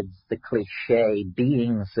kids, the cliche,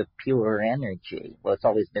 beings of pure energy. Well, it's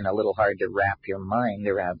always been a little hard to wrap your mind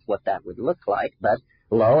around what that would look like, but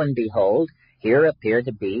lo and behold, here appear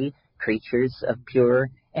to be creatures of pure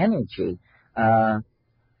energy.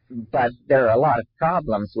 But there are a lot of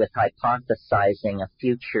problems with hypothesizing a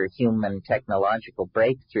future human technological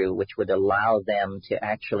breakthrough which would allow them to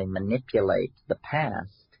actually manipulate the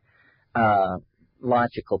past.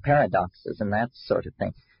 Logical paradoxes and that sort of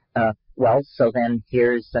thing. Well, so then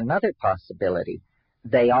here's another possibility.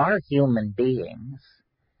 They are human beings,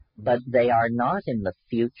 but they are not in the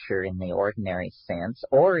future in the ordinary sense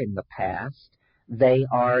or in the past. They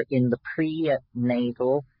are in the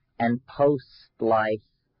prenatal and post-life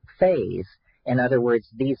phase. In other words,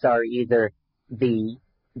 these are either the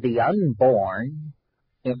unborn,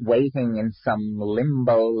 waiting in some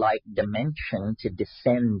limbo-like dimension to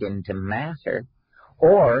descend into matter,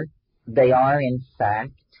 or they are, in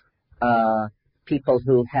fact, people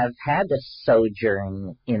who have had a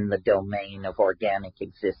sojourn in the domain of organic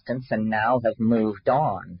existence and now have moved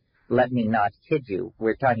on. Let me not kid you.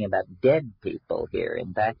 We're talking about dead people here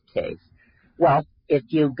in that case. Well, if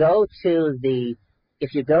you go to the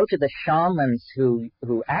shamans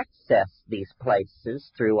who access these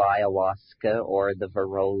places through ayahuasca or the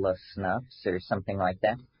Varrola snuffs or something like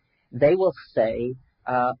that, they will say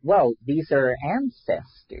Well, these are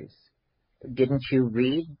ancestors. Didn't you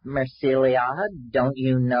read Merciliad? Don't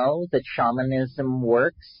you know that shamanism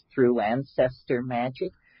works through ancestor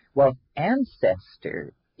magic? Well,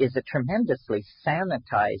 ancestor is a tremendously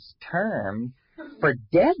sanitized term for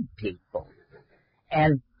dead people.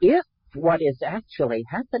 And if what is actually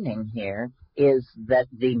happening here is that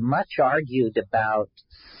the much argued about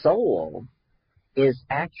soul is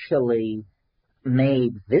actually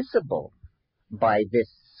made visible by this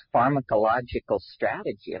pharmacological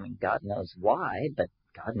strategy, I mean, God knows why, but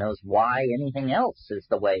God knows why anything else is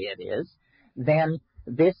the way it is, then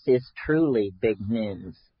this is truly big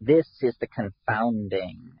news. This is the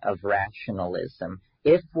confounding of rationalism.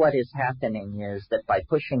 If what is happening is that by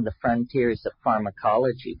pushing the frontiers of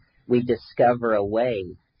pharmacology, we discover a way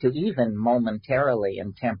to even momentarily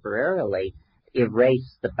and temporarily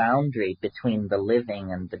erase the boundary between the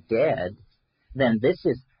living and the dead, then this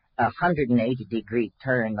is a 180-degree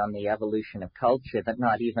turn on the evolution of culture that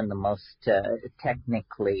not even the most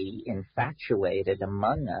technically infatuated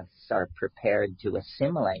among us are prepared to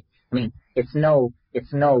assimilate. I mean, it's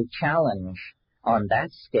no challenge on that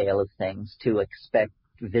scale of things to expect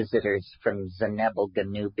visitors from Zenebel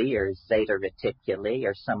Ganubi or Zeta Reticuli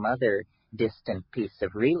or some other distant piece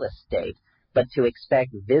of real estate, but to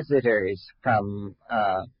expect visitors from,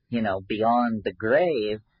 beyond the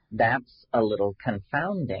grave, that's a little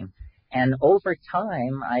confounding. And over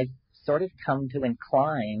time, I've sort of come to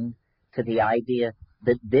incline to the idea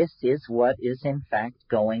that this is what is in fact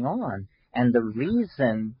going on. And the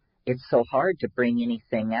reason it's so hard to bring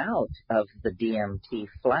anything out of the DMT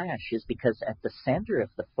flash is because at the center of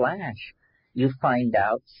the flash, you find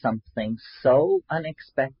out something so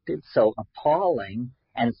unexpected, so appalling,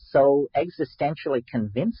 and so existentially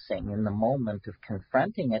convincing in the moment of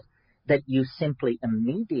confronting it, that you simply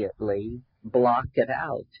immediately block it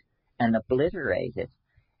out and obliterate it.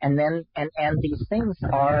 And then, and these things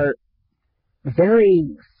are very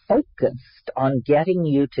focused on getting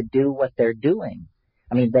you to do what they're doing.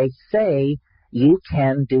 I mean, they say, you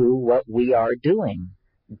can do what we are doing.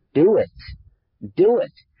 Do it. Do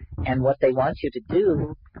it. And what they want you to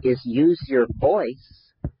do is use your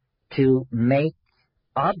voice to make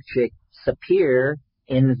objects appear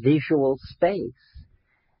in visual space,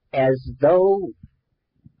 as though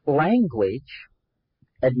language,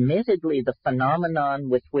 admittedly the phenomenon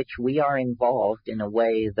with which we are involved in a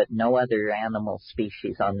way that no other animal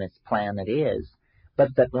species on this planet is, but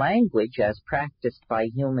that language, as practiced by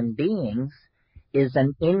human beings, is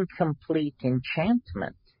an incomplete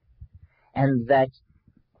enchantment, and that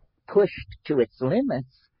pushed to its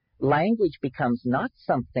limits, language becomes not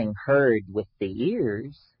something heard with the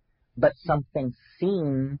ears, but something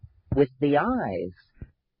seen with the eyes.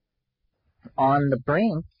 On the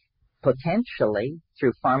brink, potentially,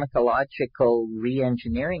 through pharmacological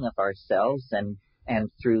re-engineering of ourselves and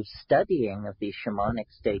through studying of these shamanic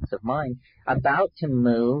states of mind, about to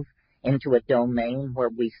move into a domain where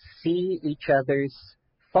we see each other's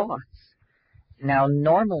thoughts. Now,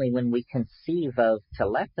 normally when we conceive of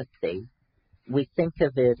telepathy, we think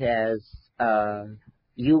of it as,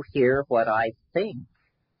 you hear what I think.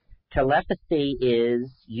 Telepathy is,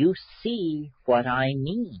 you see what I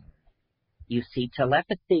mean. You see,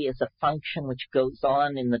 telepathy is a function which goes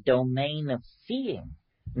on in the domain of seeing,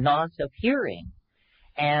 not of hearing.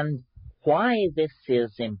 And why this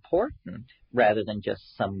is important, rather than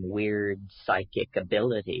just some weird psychic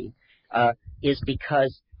ability, is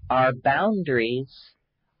because our boundaries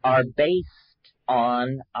are based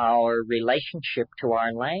on our relationship to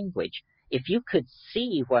our language. If you could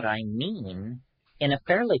see what I mean, in a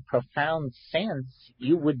fairly profound sense,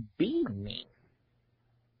 you would be me.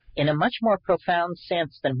 In a much more profound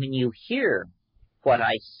sense than when you hear what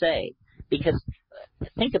I say. Because,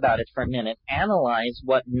 think about it for a minute, analyze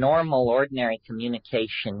what normal, ordinary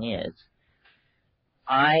communication is.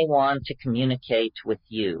 I want to communicate with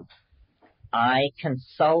you. I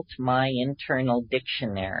consult my internal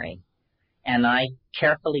dictionary, and I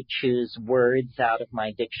carefully choose words out of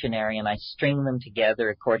my dictionary, and I string them together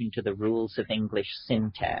according to the rules of English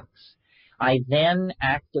syntax. I then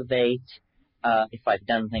activate, if I've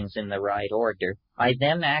done things in the right order, I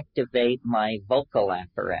then activate my vocal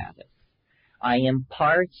apparatus. I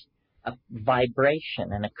impart a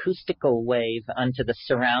vibration, an acoustical wave unto the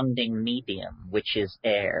surrounding medium, which is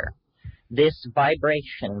air. This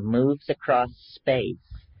vibration moves across space.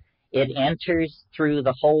 It enters through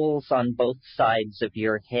the holes on both sides of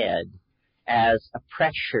your head as a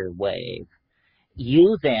pressure wave.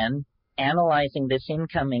 You then, analyzing this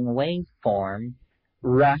incoming waveform,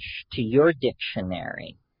 rush to your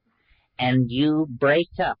dictionary, and you break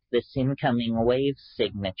up this incoming wave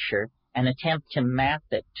signature and attempt to map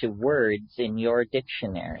it to words in your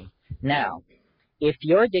dictionary. Now, if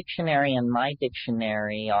your dictionary and my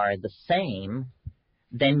dictionary are the same,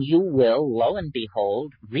 then you will, lo and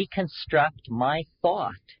behold, reconstruct my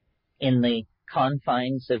thought in the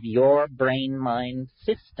confines of your brain-mind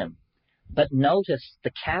system. But notice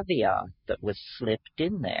the caveat that was slipped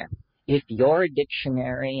in there. If your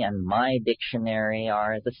dictionary and my dictionary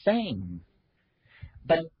are the same.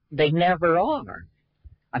 But they never are.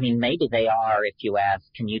 I mean, maybe they are if you ask,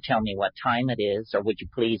 can you tell me what time it is, or would you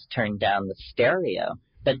please turn down the stereo?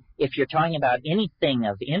 But if you're talking about anything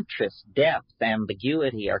of interest, depth,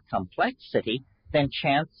 ambiguity, or complexity, then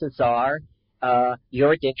chances are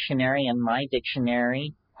your dictionary and my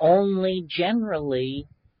dictionary only generally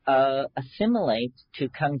assimilate to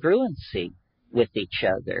congruency with each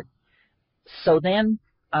other. So then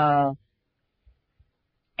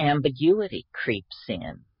ambiguity creeps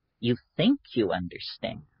in. You think you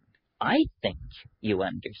understand. I think you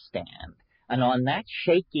understand. And on that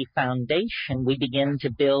shaky foundation, we begin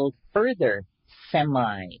to build further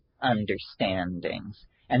semi-understandings.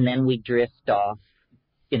 And then we drift off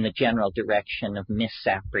in the general direction of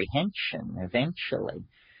misapprehension eventually.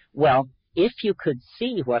 Well, if you could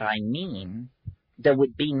see what I mean, there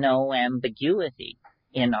would be no ambiguity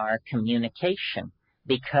in our communication,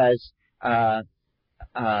 because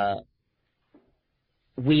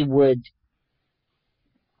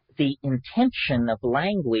the intention of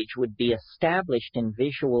language would be established in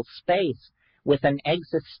visual space with an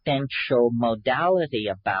existential modality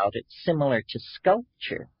about it similar to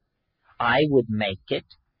sculpture. I would make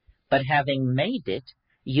it, but having made it,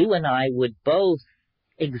 you and I would both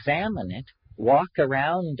examine it, walk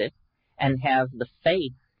around it, and have the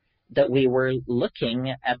faith that we were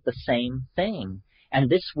looking at the same thing. And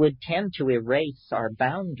this would tend to erase our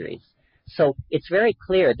boundaries. So it's very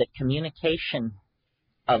clear that communication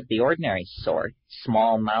of the ordinary sort,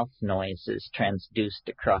 small mouth noises transduced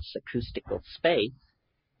across acoustical space,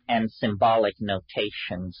 and symbolic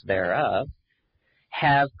notations thereof,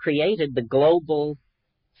 have created the global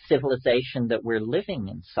civilization that we're living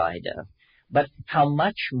inside of. But how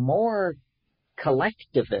much more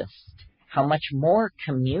collectivist, how much more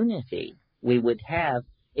community we would have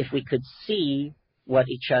if we could see what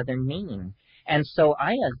each other mean. And so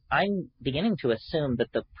I'm beginning to assume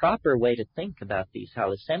that the proper way to think about these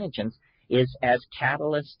hallucinogens is as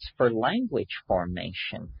catalysts for language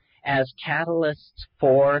formation, as catalysts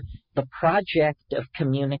for the project of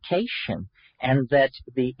communication, and that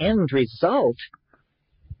the end result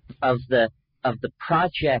of the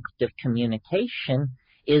project of communication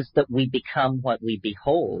is that we become what we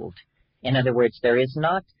behold. In other words, there is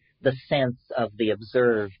not the sense of the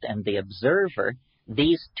observed and the observer.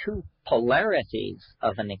 These two polarities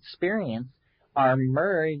of an experience are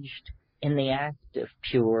merged in the act of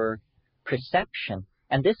pure perception.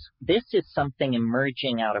 And this is something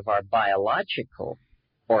emerging out of our biological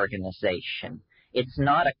organization. It's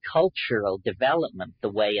not a cultural development the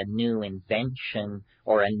way a new invention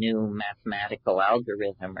or a new mathematical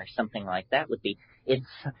algorithm or something like that would be. It's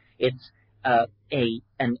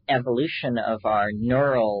an evolution of our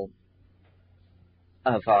neural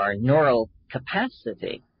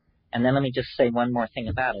capacity. And then let me just say one more thing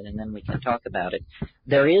about it, and then we can talk about it.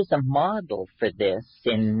 There is a model for this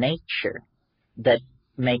in nature that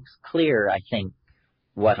makes clear, I think,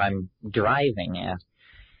 what I'm driving at.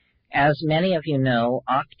 As many of you know,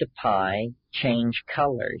 octopi change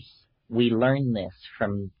colors. We learn this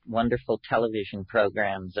from wonderful television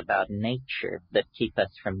programs about nature that keep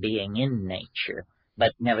us from being in nature,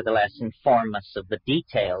 but nevertheless inform us of the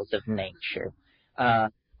details of nature.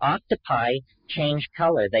 Octopi change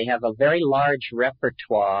color. They have a very large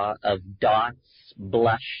repertoire of dots,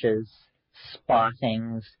 blushes,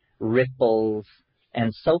 spottings, ripples,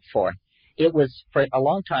 and so forth. It was for a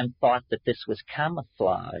long time thought that this was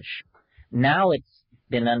camouflage. Now it's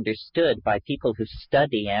been understood by people who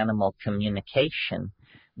study animal communication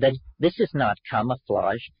that this is not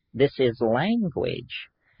camouflage, this is language.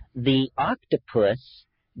 The octopus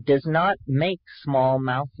does not make small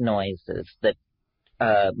mouth noises that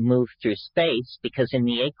move through space, because in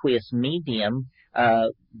the aqueous medium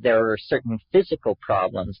there are certain physical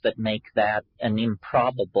problems that make that an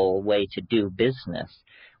improbable way to do business.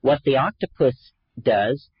 What the octopus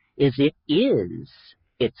does is it is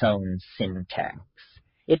its own syntax.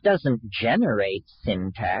 It doesn't generate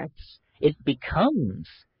syntax, it becomes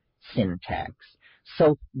syntax.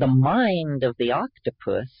 So the mind of the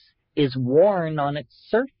octopus is worn on its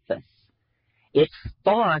surface. Its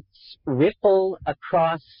thoughts ripple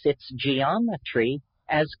across its geometry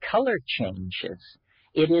as color changes.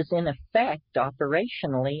 It is in effect,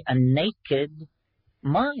 operationally, a naked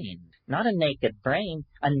mind. not a naked brain,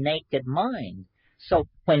 a naked mind. So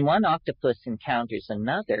when one octopus encounters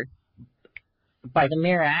another, by the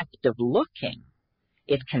mere act of looking,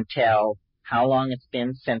 it can tell how long it's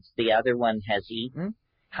been since the other one has eaten,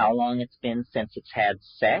 how long it's been since it's had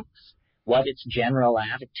sex, what its general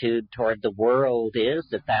attitude toward the world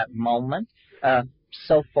is at that moment,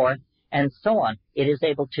 so forth and so on. It is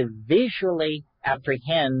able to visually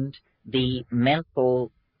apprehend the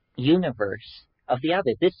mental universe of the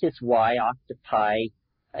other. This is why octopi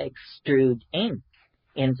extrude ink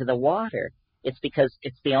into the water. It's because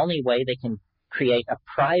it's the only way they can create a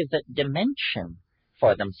private dimension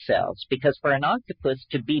for themselves. Because for an octopus,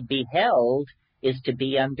 to be beheld is to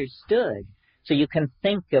be understood. So you can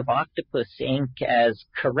think of octopus ink as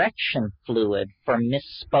correction fluid for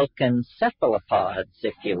misspoken cephalopods,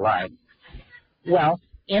 if you like. Well,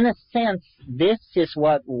 in a sense, this is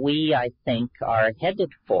what we, I think, are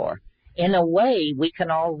headed for. In a way, we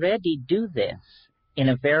can already do this in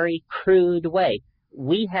a very crude way.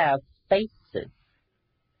 We have faces.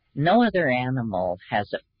 No other animal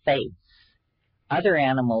has a face. Other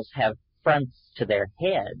animals have fronts to their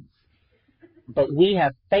heads, but we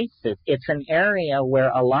have faces. It's an area where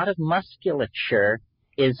a lot of musculature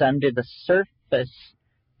is under the surface,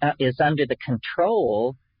 is under the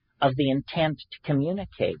control of the intent to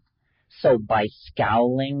communicate. So by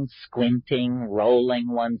scowling, squinting,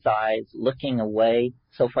 rolling one's eyes, looking away,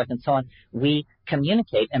 so forth and so on, we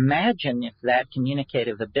communicate. Imagine if that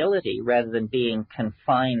communicative ability, rather than being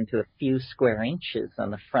confined to a few square inches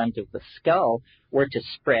on the front of the skull, were to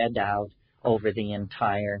spread out over the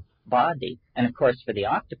entire body. And of course, for the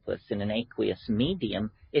octopus in an aqueous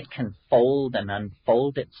medium, it can fold and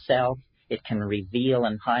unfold itself. It can reveal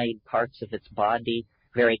and hide parts of its body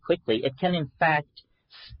very quickly. It can, in fact,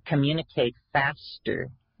 communicate faster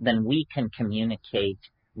than we can communicate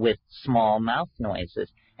with small mouth noises.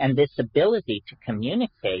 And this ability to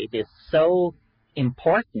communicate is so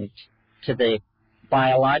important to the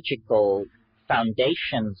biological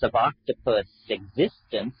foundations of octopus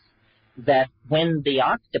existence that when the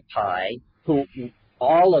octopi, who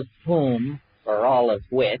all of whom, or all of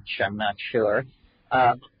which, I'm not sure,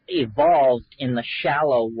 evolved in the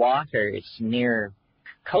shallow waters near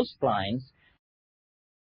coastlines,